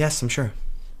sure? Yes, I'm sure.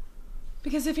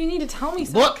 Because if you need to tell me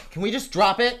something... Look! Can we just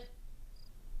drop it?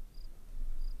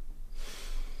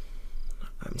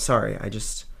 I'm sorry. I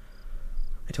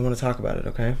don't want to talk about it,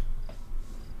 okay?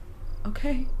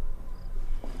 Okay.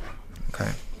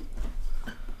 Okay.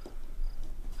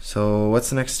 So, what's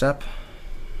the next step?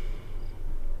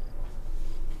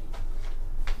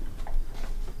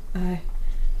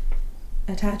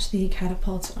 Attach the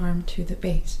catapult's arm to the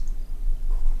base.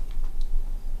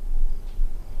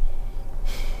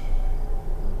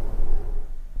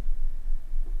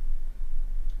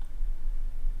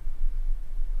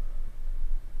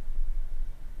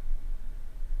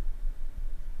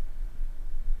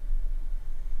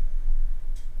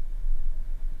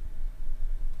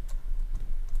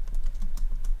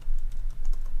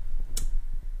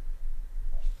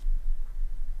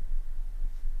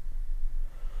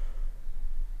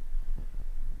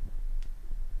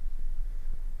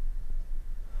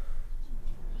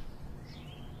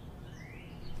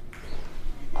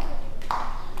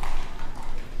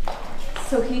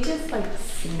 So he just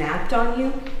snapped on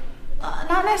you?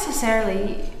 Not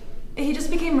necessarily. He just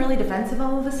became really defensive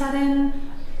all of a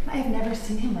sudden. I I've never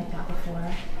seen him like that before.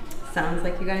 Sounds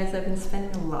like you guys have been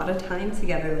spending a lot of time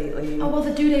together lately. Oh, well,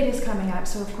 the due date is coming up,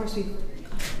 so of course we've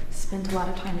spent a lot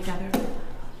of time together.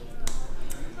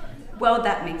 Well,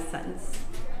 that makes sense.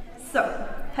 So,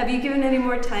 have you given any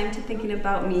more time to thinking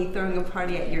about me throwing a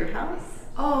party at your house?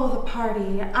 Oh, the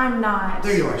party. I'm not.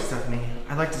 There you are, Stephanie.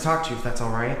 I'd like to talk to you if that's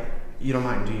all right. You don't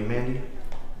mind, do you, Mandy?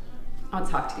 I'll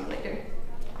talk to you later.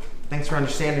 Thanks for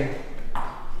understanding.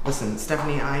 Listen,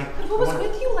 Stephanie, But what was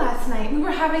with you last night? We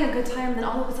were having a good time, then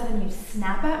all of a sudden you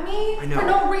snap at me? I know. For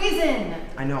no reason!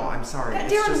 I know, I'm sorry. God,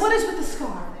 It's Darren, just... what is with the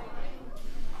scar?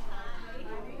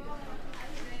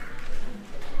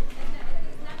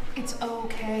 It's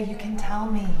okay, you can tell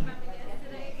me.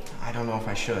 I don't know if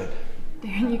I should.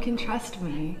 Darren, you can trust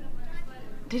me.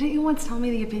 Didn't you once tell me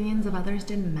the opinions of others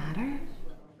didn't matter?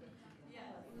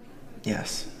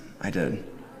 Yes, I did.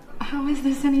 How is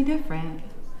this any different?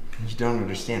 You don't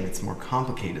understand, it's more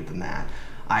complicated than that.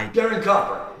 Darren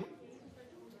Copper!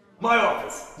 My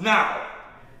office, now!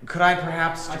 Could I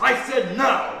perhaps... I said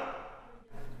now!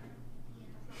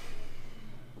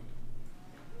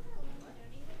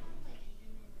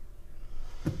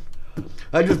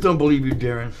 I just don't believe you,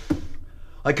 Darren.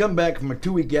 I come back from a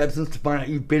 2-week absence to find out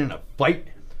you've been in a fight.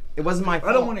 It wasn't my fault.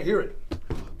 I don't want to hear it.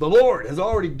 The Lord has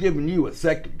already given you a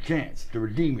second chance to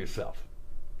redeem yourself.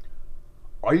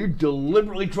 Are you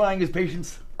deliberately trying his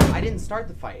patience? I didn't start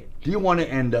the fight. Do you want to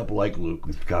end up like Luke,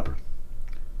 Mr. Copper?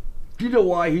 Do you know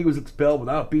why he was expelled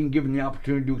without being given the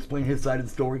opportunity to explain his side of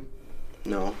the story?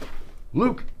 No.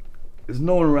 Luke is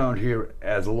known around here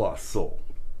as a lost soul.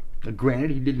 Now,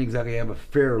 granted, he didn't exactly have a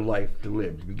fair life to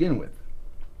live to begin with.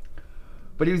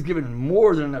 But he was given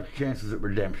more than enough chances at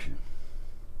redemption.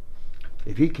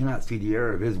 If he cannot see the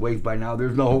error of his ways by now,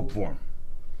 there's no hope for him.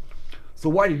 So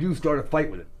why did you start a fight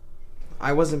with him?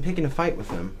 I wasn't picking a fight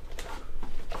with him.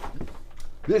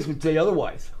 This would say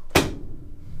otherwise.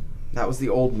 That was the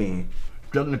old me.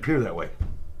 Doesn't appear that way.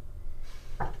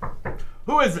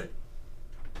 Who is it?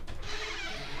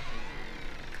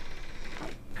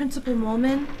 Principal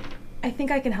Molman, I think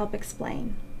I can help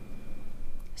explain.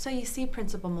 So you see,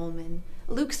 Principal Molman,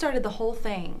 Luke started the whole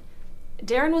thing.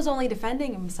 Darren was only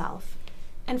defending himself.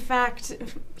 In fact,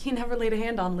 he never laid a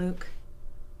hand on Luke.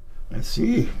 I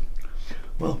see.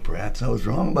 Well, perhaps I was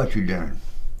wrong about you, Darren.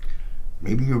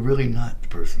 Maybe you're really not the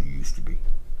person you used to be.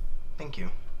 Thank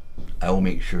you. I will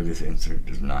make sure this incident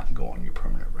does not go on your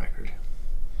permanent record.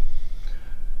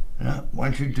 Now, why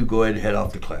don't you two go ahead and head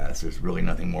off to class? There's really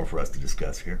nothing more for us to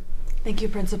discuss here. Thank you,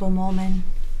 Principal Molman.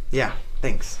 Yeah,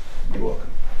 thanks. You're welcome.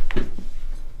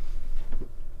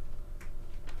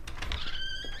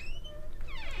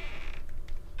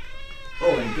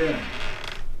 Oh, and Darren.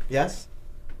 Yes?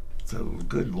 It's a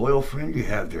good, loyal friend you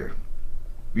have there.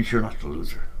 Be sure not to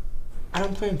lose her. I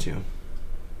don't plan to.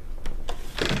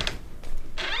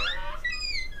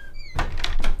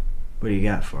 What do you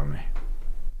got for me?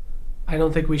 I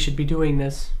don't think we should be doing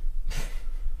this.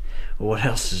 Well, what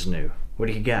else is new? What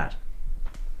do you got?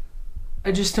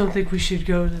 I just don't think we should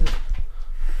go to...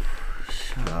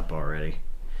 Shut up already.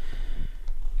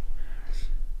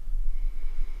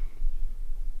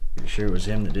 You sure it was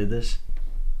him that did this?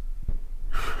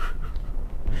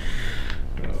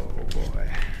 Oh boy.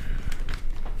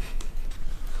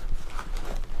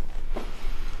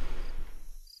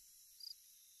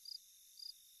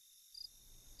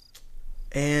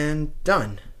 And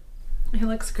done. It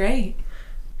looks great.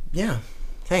 Yeah,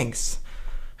 thanks.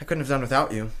 I couldn't have done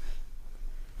without you.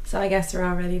 So I guess we're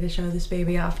all ready to show this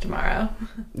baby off tomorrow.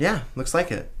 Yeah, looks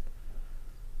like it.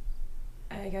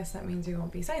 I guess that means we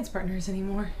won't be science partners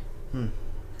anymore.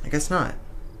 I guess not.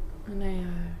 And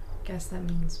I guess that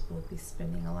means we'll be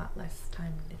spending a lot less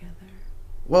time together.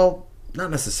 Well, not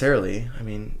necessarily. I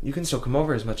mean, you can still come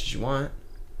over as much as you want.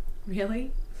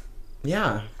 Really?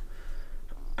 Yeah.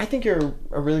 I think you're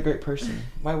a really great person.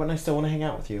 Why wouldn't I still want to hang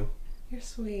out with you? You're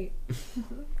sweet.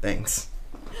 Thanks.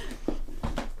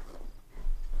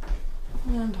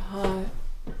 And hot.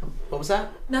 What was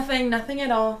that? Nothing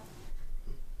at all.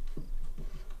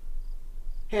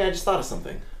 Hey, I just thought of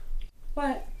something.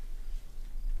 What?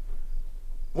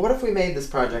 What if we made this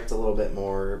project a little bit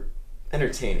more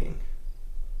entertaining?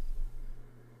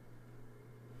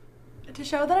 To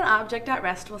show that an object at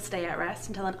rest will stay at rest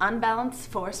until an unbalanced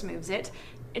force moves it,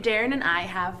 Darren and I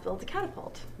have built a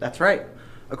catapult. That's right.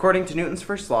 According to Newton's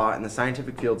first law in the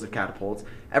scientific fields of catapults,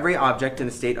 every object in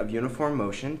a state of uniform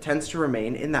motion tends to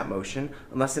remain in that motion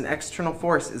unless an external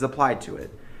force is applied to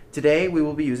it. Today, we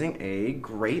will be using a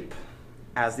grape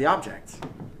as the object.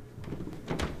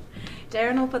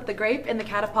 Darren will put the grape in the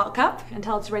catapult cup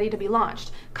until it's ready to be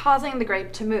launched, causing the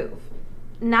grape to move.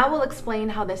 Now we'll explain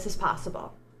how this is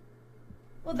possible.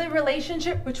 Well, the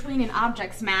relationship between an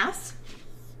object's mass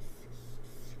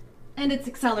and its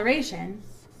acceleration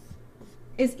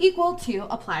is equal to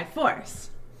applied force.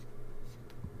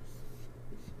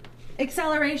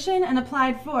 Acceleration and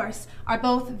applied force are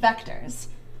both vectors.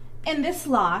 In this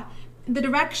law, the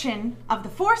direction of the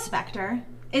force vector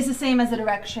is the same as the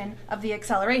direction of the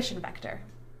acceleration vector.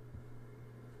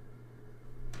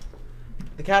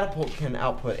 The catapult can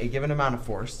output a given amount of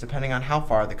force depending on how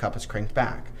far the cup is cranked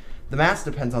back. The mass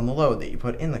depends on the load that you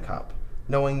put in the cup.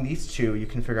 Knowing these two, you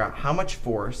can figure out how much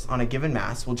force on a given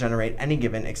mass will generate any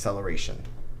given acceleration.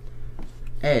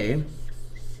 A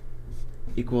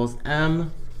equals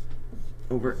m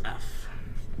over f.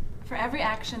 For every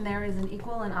action, there is an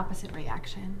equal and opposite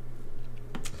reaction.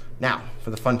 Now, for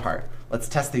the fun part, let's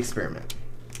test the experiment.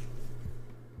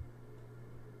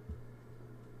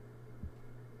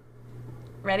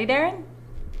 Ready, Darren?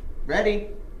 Ready.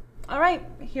 All right,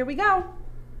 here we go.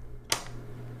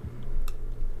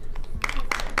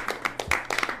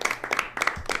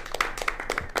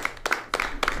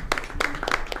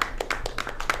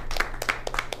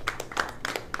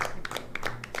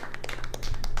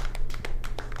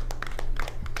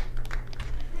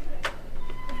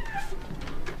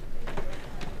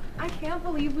 I can't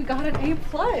believe we got an A+.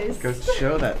 Goes to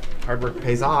show that hard work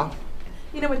pays off.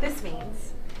 You know what this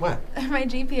means? What? My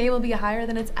GPA will be higher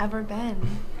than it's ever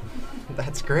been.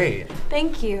 That's great.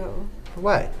 Thank you. For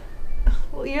what?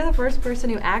 Well, you're the first person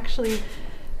who actually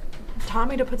taught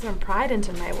me to put some pride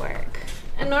into my work.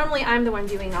 And normally I'm the one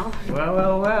doing all of it.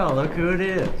 Well, look who it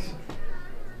is.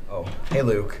 Oh, hey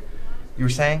Luke. You were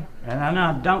saying?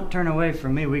 No, don't turn away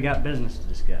from me. We got business to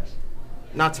discuss.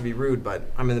 Not to be rude, but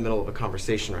I'm in the middle of a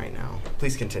conversation right now.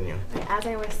 Please continue. As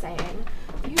I was saying,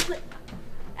 usually...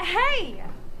 Hey!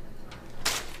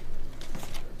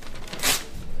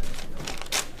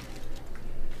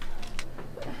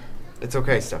 It's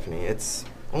okay, Stephanie. It's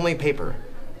only paper.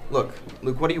 Look,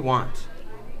 Luke, what do you want?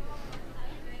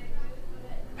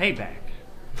 Payback.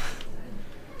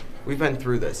 We've been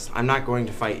through this. I'm not going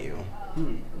to fight you.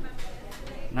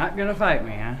 Not gonna fight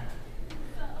me, huh?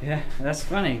 Yeah, that's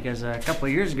funny, because a couple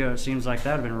of years ago it seems like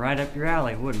that would have been right up your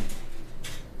alley, wouldn't it?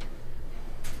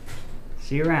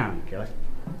 See you around, killer.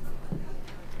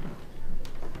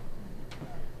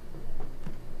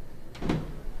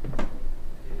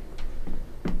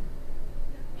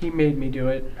 He made me do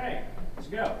it. Hey, let's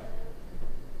go.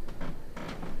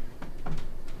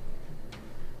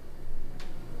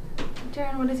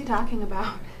 Darren, what is he talking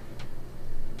about?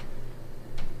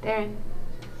 Darren.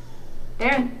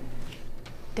 Darren.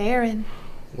 Darren.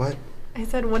 What? I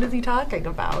said, what is he talking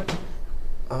about?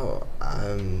 Oh,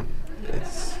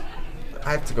 it's...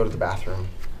 I have to go to the bathroom.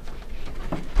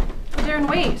 Darren,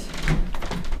 wait.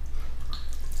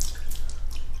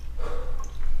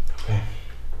 Okay.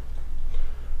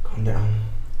 Calm down.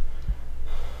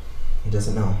 He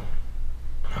doesn't know.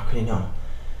 How can he know?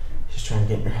 He's trying to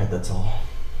get in your head, that's all.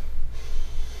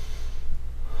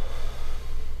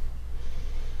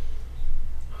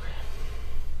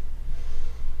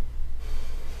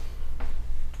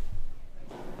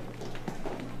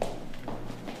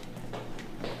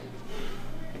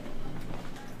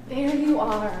 There you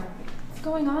are. What's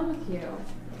going on with you?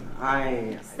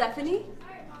 Stephanie?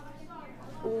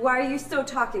 Why are you still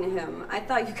talking to him? I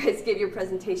thought you guys gave your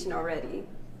presentation already.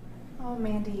 Oh,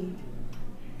 Mandy.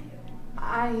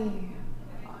 I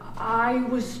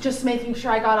was just making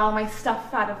sure I got all my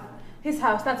stuff out of his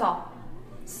house, that's all.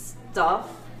 Stuff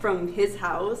from his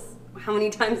house? How many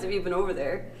times have you been over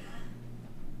there?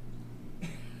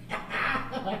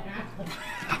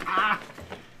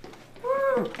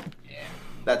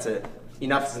 That's it.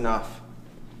 Enough is enough.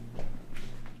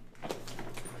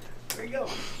 There you go.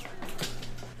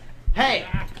 Hey!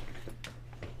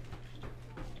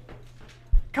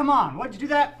 Come on, what'd you do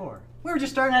that for? We were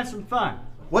just starting to have some fun.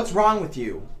 What's wrong with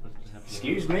you?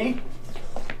 Excuse me?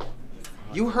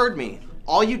 You heard me.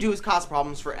 All you do is cause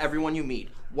problems for everyone you meet.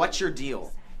 What's your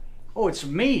deal? Oh, it's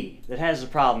me that has the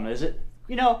problem, is it?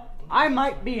 You know, I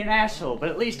might be an asshole, but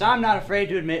at least I'm not afraid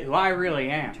to admit who I really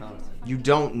am. You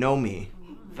don't know me.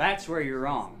 That's where you're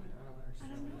wrong.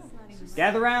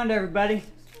 Gather around, everybody.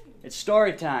 It's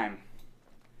story time.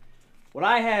 What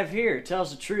I have here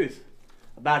tells the truth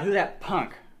about who that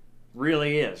punk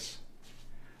really is.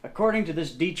 According to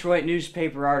this Detroit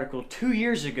newspaper article 2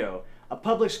 years ago, a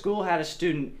public school had a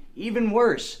student even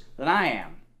worse than I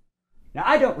am. Now,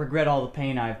 I don't regret all the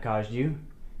pain I've caused you,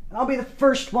 and I'll be the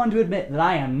first one to admit that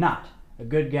I am not a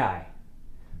good guy.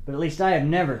 But at least I have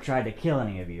never tried to kill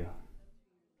any of you.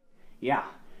 Yeah,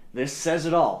 this says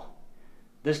it all.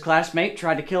 This classmate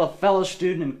tried to kill a fellow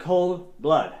student in cold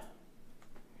blood.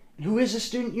 And who is this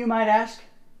student, you might ask?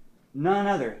 None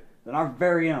other than our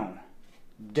very own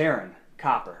Darren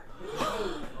Copper.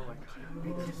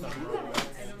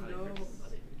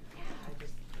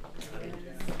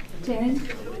 Darren,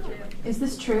 is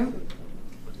this true?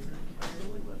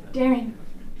 Darren.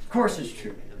 Of course it's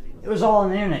true. It was all on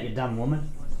the internet, you dumb woman.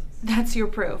 That's your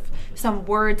proof. Some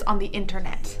words on the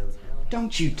internet.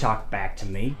 Don't you talk back to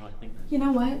me. You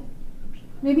know what?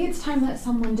 Maybe it's time that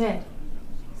someone did.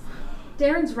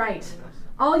 Darren's right.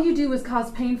 All you do is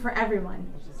cause pain for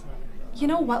everyone. You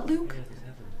know what, Luke?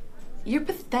 You're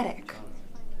pathetic.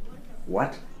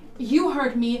 What? You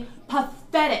heard me.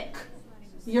 Pathetic.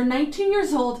 You're 19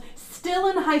 years old, still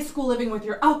in high school living with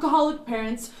your alcoholic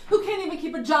parents who can't even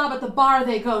keep a job at the bar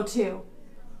they go to.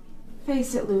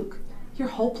 Face it, Luke. You're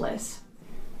hopeless.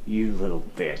 You little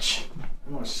bitch.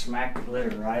 I'm gonna smack the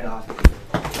glitter right off.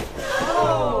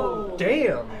 Oh,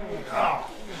 damn. Oh.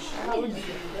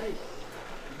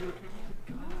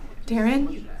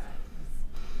 Darren?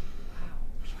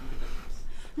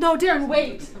 No, Darren,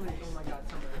 wait.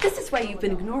 This is why you've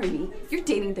been ignoring me. You're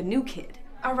dating the new kid.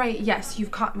 All right, yes,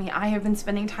 you've caught me. I have been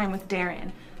spending time with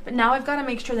Darren. But now I've got to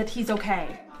make sure that he's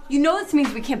okay. You know this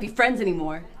means we can't be friends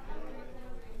anymore.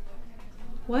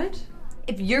 What?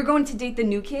 If you're going to date the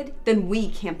new kid, then we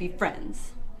can't be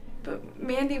friends. But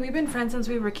Mandy, we've been friends since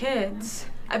we were kids.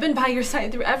 I've been by your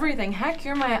side through everything. Heck,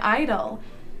 you're my idol.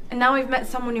 And now I've met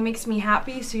someone who makes me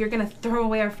happy, so you're gonna throw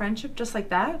away our friendship just like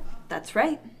that? That's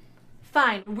right.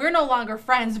 Fine, we're no longer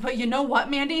friends, but you know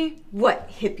what, Mandy? What,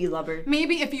 hippie lover?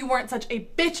 Maybe if you weren't such a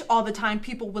bitch all the time,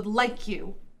 people would like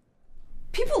you.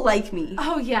 People like me.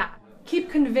 Oh yeah, keep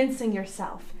convincing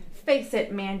yourself. Face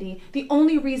it, Mandy, the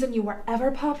only reason you were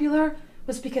ever popular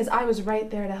was because I was right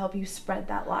there to help you spread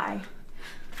that lie.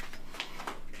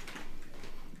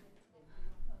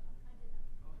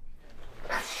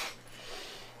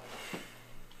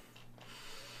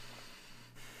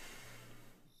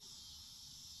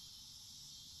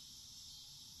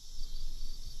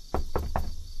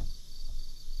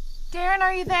 Darren,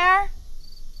 are you there?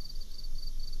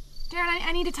 Darren,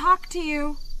 I need to talk to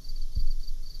you.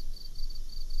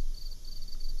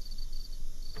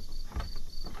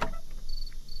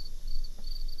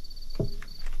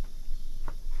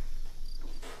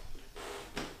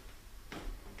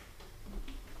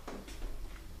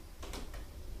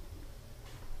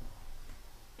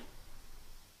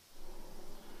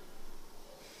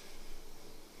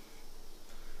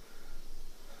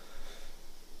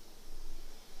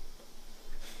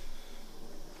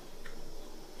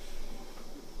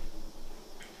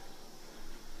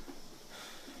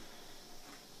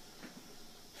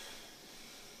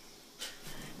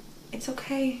 It's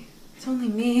okay. It's only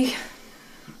me.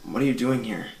 What are you doing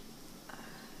here?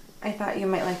 I thought you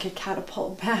might like your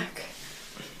catapult back.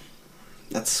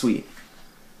 That's sweet.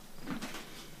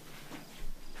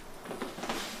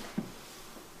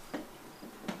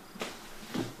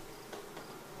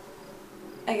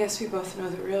 I guess we both know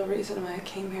the real reason why I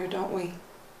came here, don't we?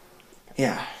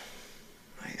 Yeah,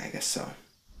 I guess so.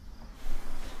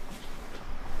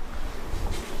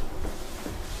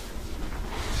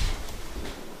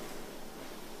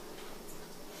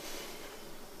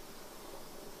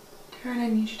 Darren, I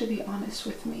need you to be honest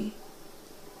with me.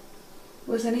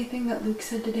 Was anything that Luke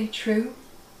said today true?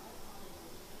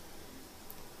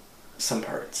 Some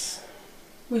parts.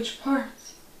 Which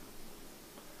parts?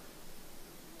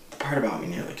 The part about me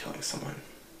nearly killing someone.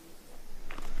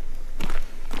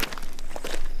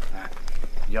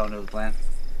 Y'all know the plan?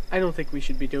 I don't think we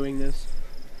should be doing this.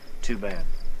 Too bad.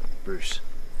 Bruce,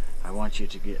 I want you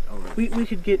to get over it. We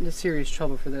could get into serious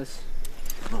trouble for this.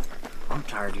 Look, I'm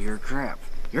tired of your crap.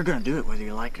 You're gonna do it whether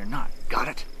you like it or not. Got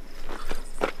it?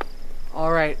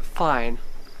 Alright, fine.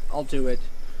 I'll do it.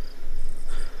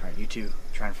 Alright, you two,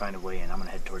 try and find a way in. I'm gonna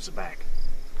head towards the back.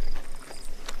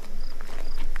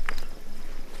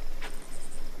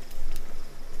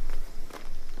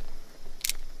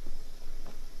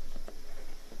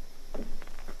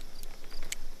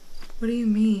 What do you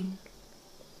mean?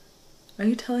 Are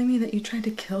you telling me that you tried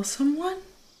to kill someone?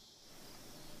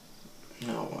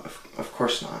 No, of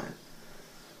course not.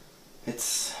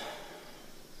 It's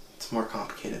more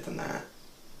complicated than that.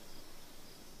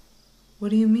 What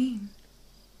do you mean?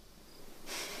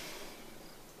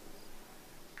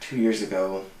 2 years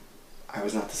ago, I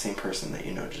was not the same person that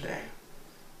you know today.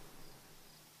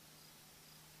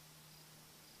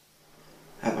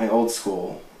 At my old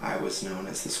school, I was known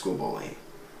as the school bully.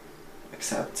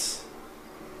 Except,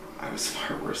 I was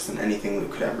far worse than anything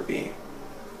Luke could ever be.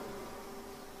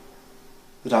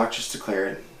 The doctors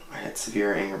declared I had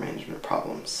severe anger management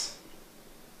problems.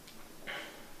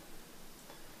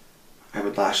 I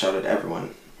would lash out at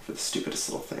everyone for the stupidest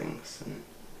little things, and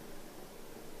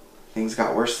things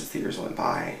got worse as the years went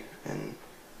by, and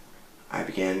I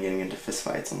began getting into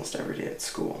fistfights almost every day at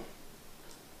school.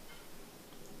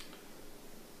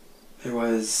 There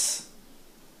was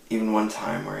even one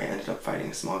time where I ended up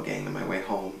fighting a small gang on my way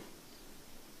home.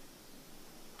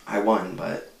 I won,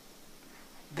 but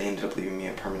they ended up leaving me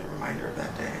a permanent reminder of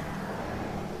that day.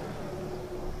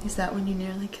 Is that when you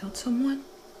nearly killed someone?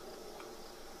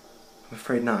 I'm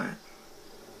afraid not.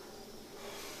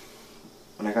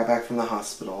 When I got back from the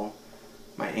hospital,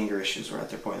 my anger issues were at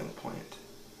their boiling point.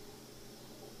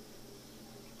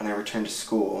 When I returned to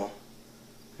school,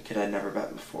 a kid I'd never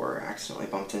met before accidentally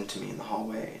bumped into me in the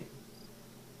hallway.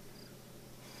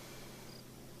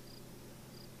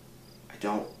 I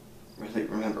don't really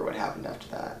remember what happened after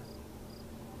that.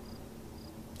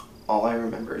 All I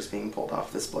remember is being pulled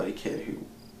off this bloody kid who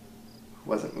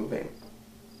wasn't moving.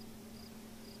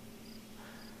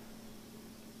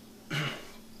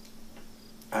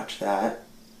 After that,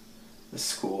 the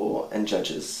school and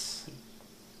judges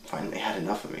finally had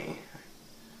enough of me.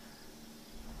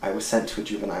 I was sent to a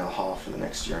juvenile hall for the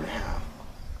next year and a half.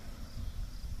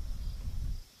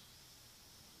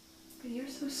 But you're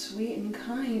so sweet and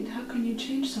kind. How can you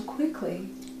change so quickly?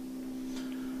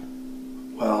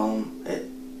 Well, it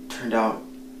turned out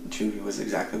juvie was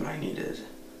exactly what I needed.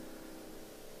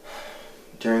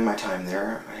 During my time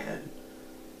there, I had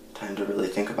time to really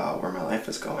think about where my life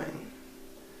was going.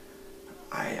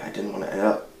 I didn't want to end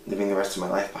up living the rest of my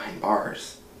life behind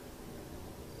bars.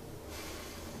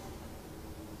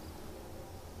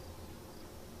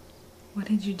 What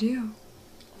did you do?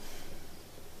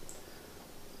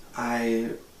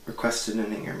 I requested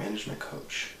an anger management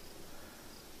coach.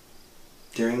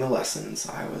 During the lessons,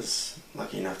 I was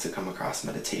lucky enough to come across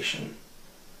meditation.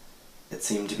 It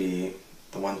seemed to be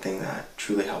the one thing that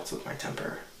truly helped with my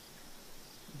temper.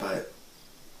 But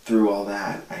through all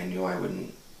that, I knew I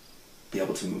wouldn't be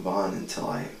able to move on until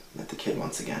I met the kid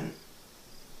once again.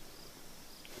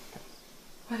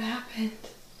 What happened?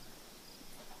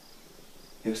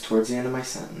 It was towards the end of my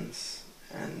sentence,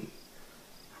 and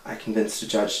I convinced a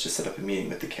judge to set up a meeting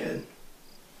with the kid.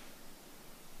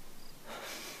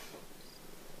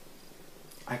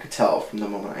 I could tell from the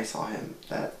moment I saw him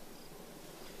that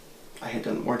I had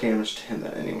done more damage to him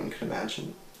than anyone could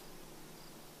imagine.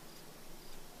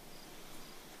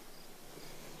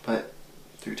 But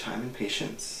through time and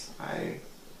patience, I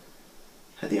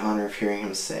had the honor of hearing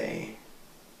him say,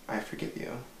 "I forgive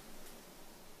you.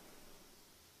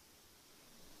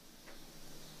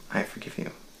 I forgive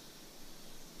you."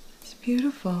 It's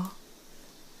beautiful.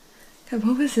 God,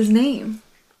 what was his name?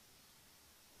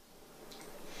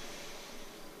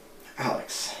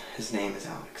 Alex. His name is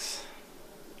Alex.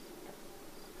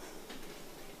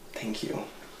 Thank you.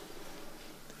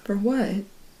 For what?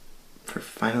 For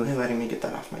finally letting me get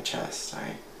that off my chest.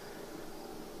 I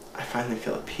finally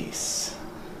feel at peace.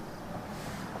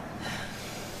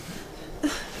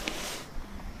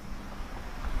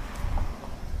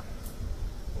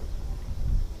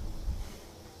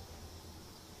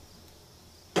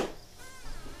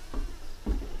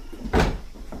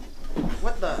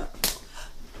 What the?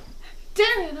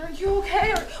 Darren, are you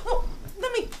okay? Well,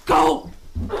 let me go!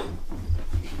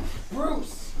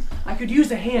 Bruce, I could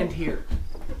use a hand here.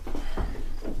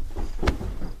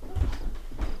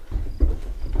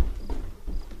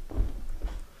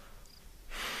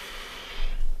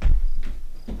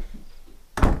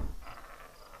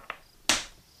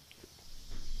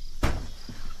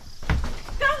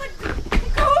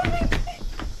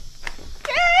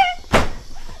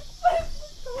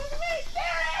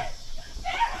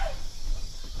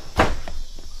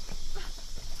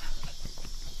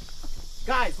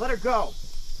 Guys, let her go.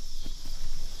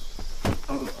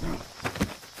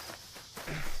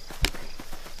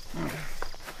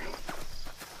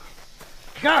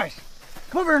 Guys,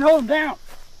 come over and hold him down.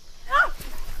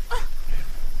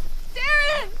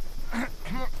 Darren!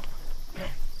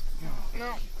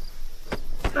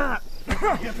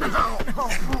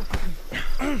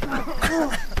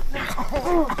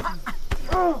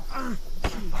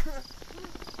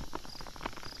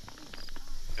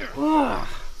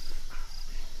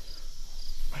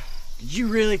 Did you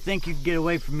really think you'd get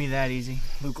away from me that easy?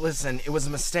 Luke, listen, it was a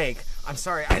mistake. I'm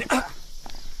sorry.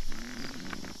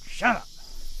 Shut up.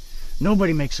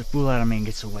 Nobody makes a fool out of me and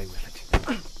gets away with it.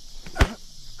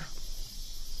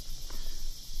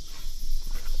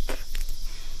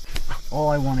 All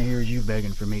I want to hear is you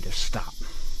begging for me to stop.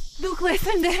 Luke,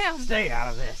 listen to him. Stay out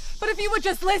of this. But if you would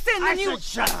just listen, then I you...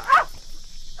 said shut up.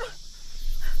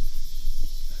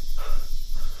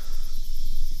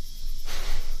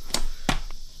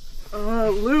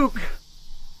 Luke.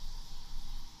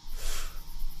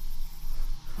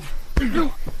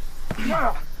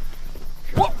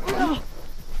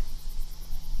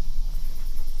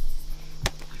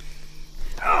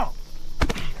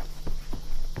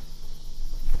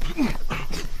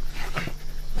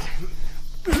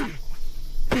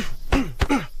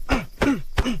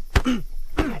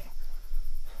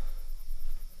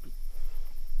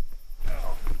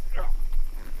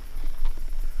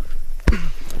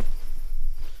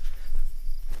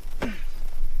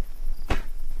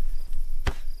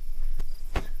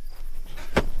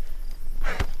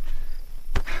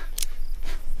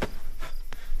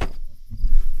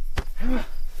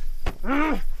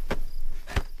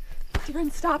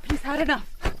 Darren, stop. He's had enough.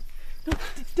 No,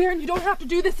 Darren, you don't have to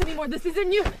do this anymore. This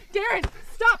isn't you. Darren,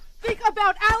 stop. Think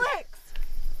about Alex.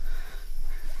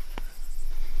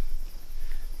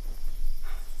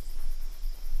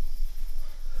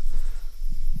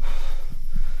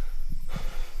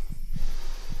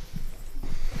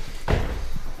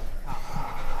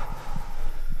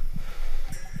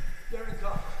 Darren,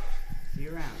 come. See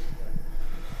you around.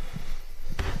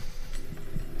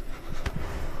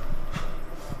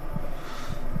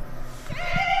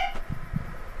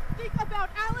 Think about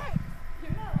Alex.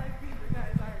 You're not like these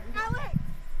guys, are you? Alex.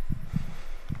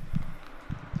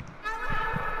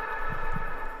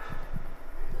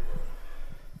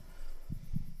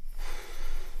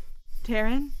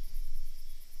 Darren?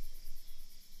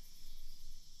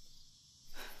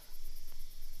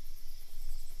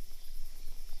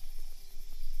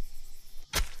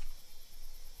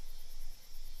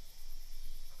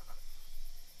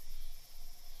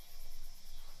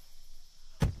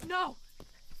 No!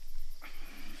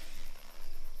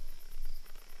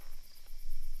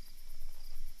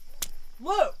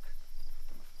 Luke!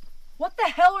 What the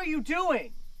hell are you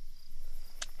doing?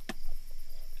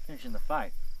 Finishing the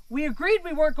fight. We agreed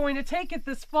we weren't going to take it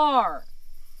this far.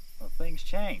 Well, things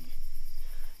change.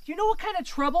 You know what kind of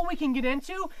trouble we can get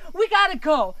into? We gotta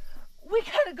go. We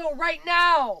gotta go right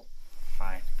now.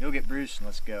 Fine. Go get Bruce and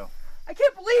let's go. I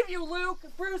can't believe you, Luke.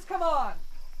 Bruce, come on.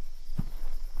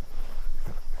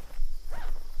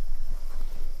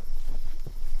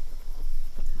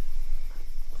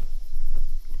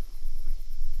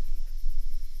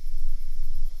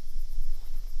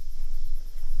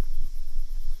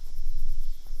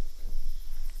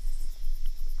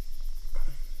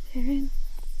 Darren?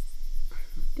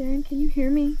 Darren, can you hear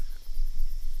me?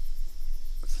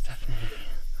 Stephanie,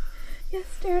 Yes,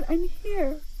 Darren, I'm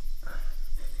here.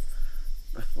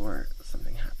 before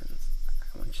something happens,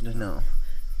 I want you to know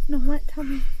No, what? Tell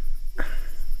me.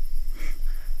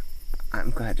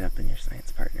 I'm glad to have been your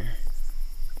science partner.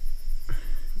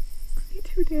 Me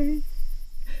too, Darren.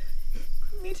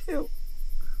 Me too.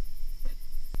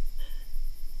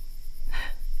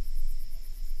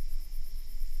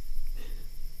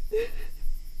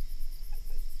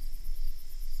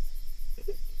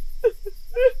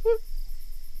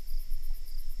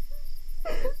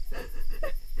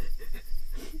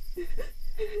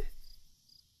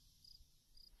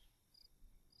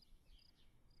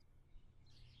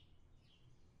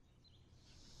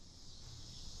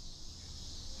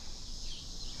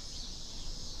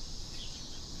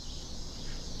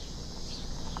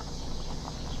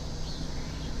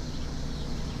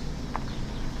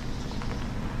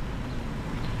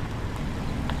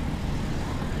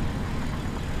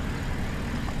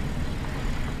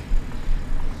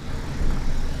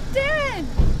 Darren!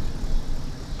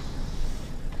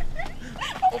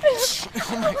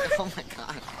 Oh my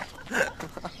god.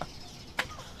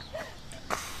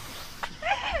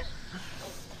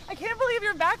 I can't believe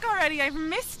you're back already. I've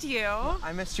missed you.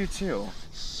 I missed you too.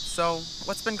 So,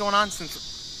 what's been going on since...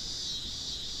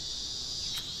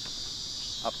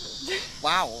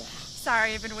 wow.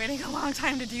 Sorry, I've been waiting a long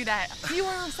time to do that. You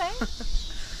were saying?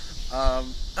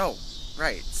 Oh,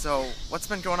 right. So, what's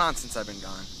been going on since I've been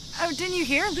gone? Oh, didn't you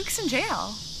hear? Luke's in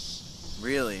jail.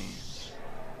 Really?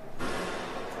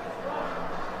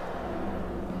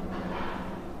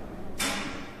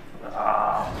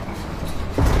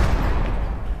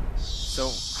 So,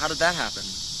 how did that happen?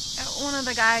 One of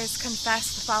the guys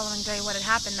confessed the following day what had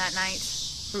happened that night.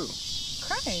 Who?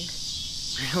 Craig.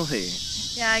 Really?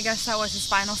 Yeah, I guess that was his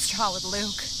final straw with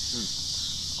Luke.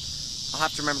 I'll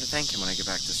have to remember to thank him when I get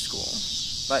back to school.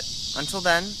 But until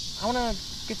then, I want to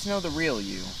get to know the real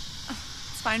you.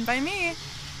 It's fine by me.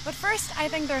 But first, I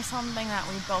think there's something that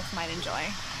we both might enjoy.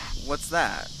 What's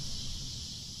that?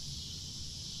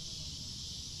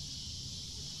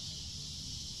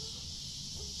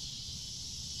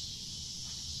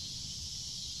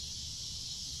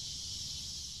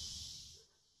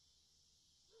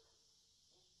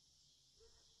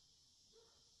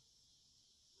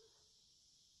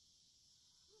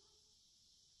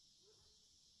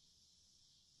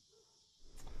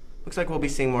 Looks like we'll be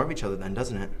seeing more of each other then,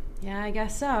 doesn't it? Yeah, I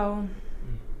guess so.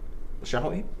 Shall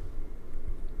we?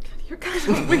 You're kind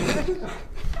of weird.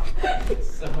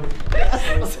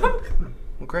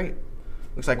 Well, great.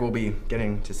 Looks like we'll be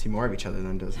getting to see more of each other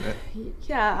then, doesn't it?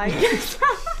 Yeah, I guess.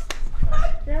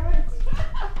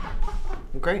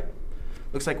 Well, great.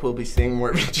 Looks like we'll be seeing more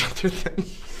of each other then.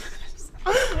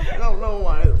 I don't know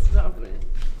why it's happening.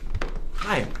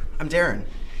 Hi, I'm Darren.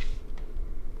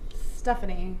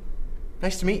 Stephanie.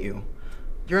 Nice to meet you.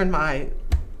 You're in my...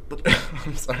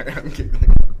 I'm sorry, I'm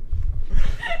giggling.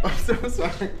 I'm so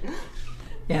sorry.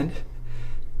 And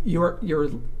you're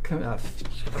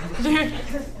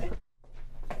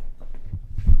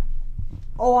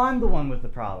Oh, I'm the one with the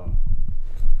problem.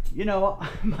 You know, I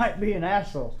might be an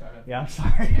asshole. Yeah, I'm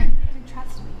sorry.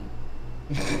 Trust me.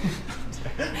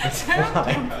 It's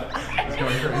fine. Let's do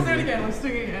it again. Let's do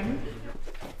it again.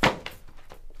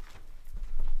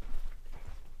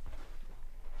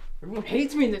 Everyone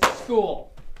hates me in this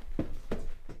school.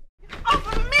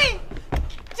 Off of me!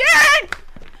 Darren!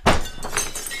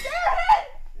 Darren!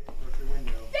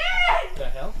 Darren! The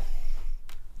hell?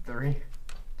 3,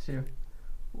 2,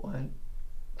 1.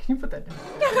 Can you put that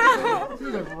down?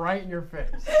 Threw it right in your face.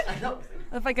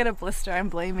 If I get a blister, I'm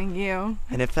blaming you.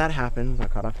 And if that happens, I'll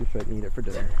cut off your foot and eat it for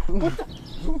dinner.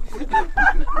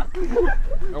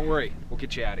 Don't worry, we'll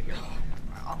get you out of here.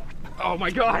 Oh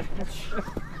my god!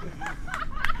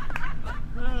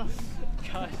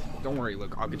 God. Don't worry,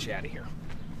 Luke, I'll get you out of here.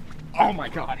 Oh my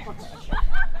god!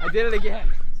 I did it again!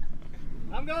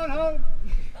 I'm going home!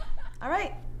 All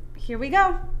right, here we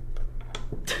go.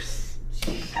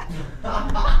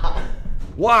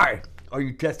 Why are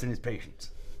you testing his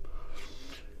patience?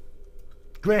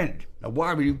 Granted, now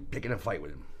why were you picking a fight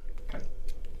with him?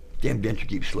 Damn denture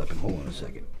keeps slipping. Hold on a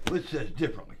second. Let's say it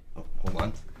differently. Oh, hold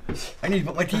on. I need to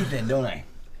put my teeth in, don't I?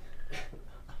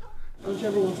 Don't you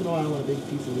every once in a while want a big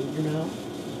piece of meat in your mouth?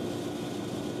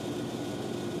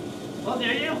 Oh,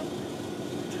 there you.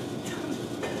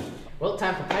 Well,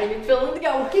 time for Patty McFilling to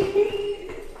go.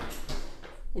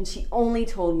 And she only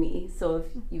told me, so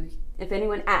if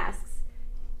anyone asks,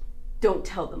 don't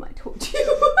tell them I told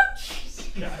you.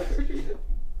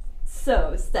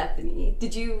 So, Stephanie,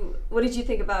 what did you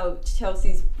think about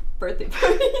Chelsea's birthday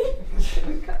party?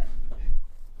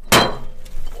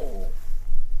 Oh,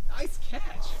 nice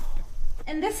catch.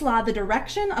 In this law, the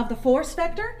direction of the force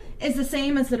vector is the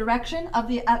same as the direction of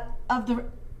the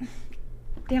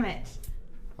damn it.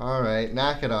 All right,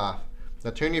 knock it off.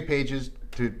 Now turn your pages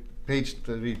to page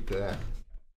 3.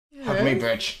 Hug me,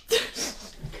 bitch.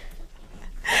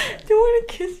 I don't want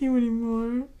to kiss you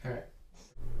anymore. Alright.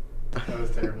 That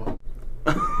was terrible.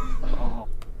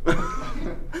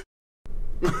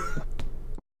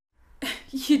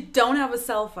 You don't have a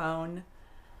cell phone.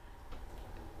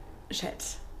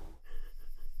 Shit.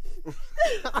 You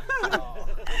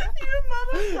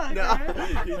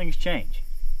motherfucker. No. Things change.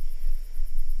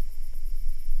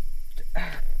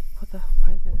 What the?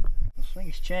 Why the?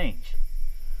 Things change.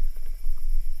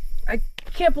 I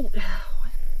can't believe. What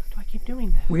do I keep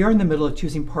doing that? We are in the middle of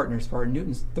choosing partners for our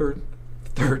Newton's third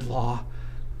law.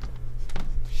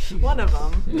 One of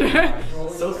them.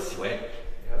 So sweet.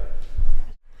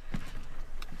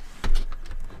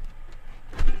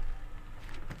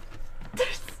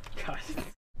 God.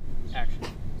 Action.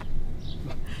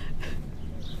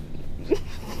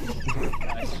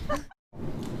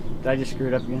 Did I just screw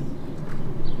it up again?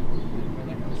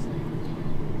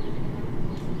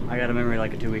 I got a memory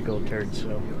like a 2-week-old turd,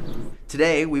 so.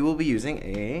 Today, we will be using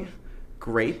a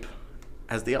grape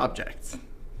as the object.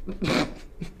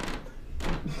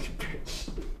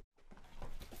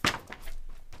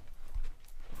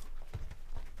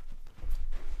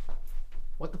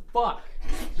 What the fuck?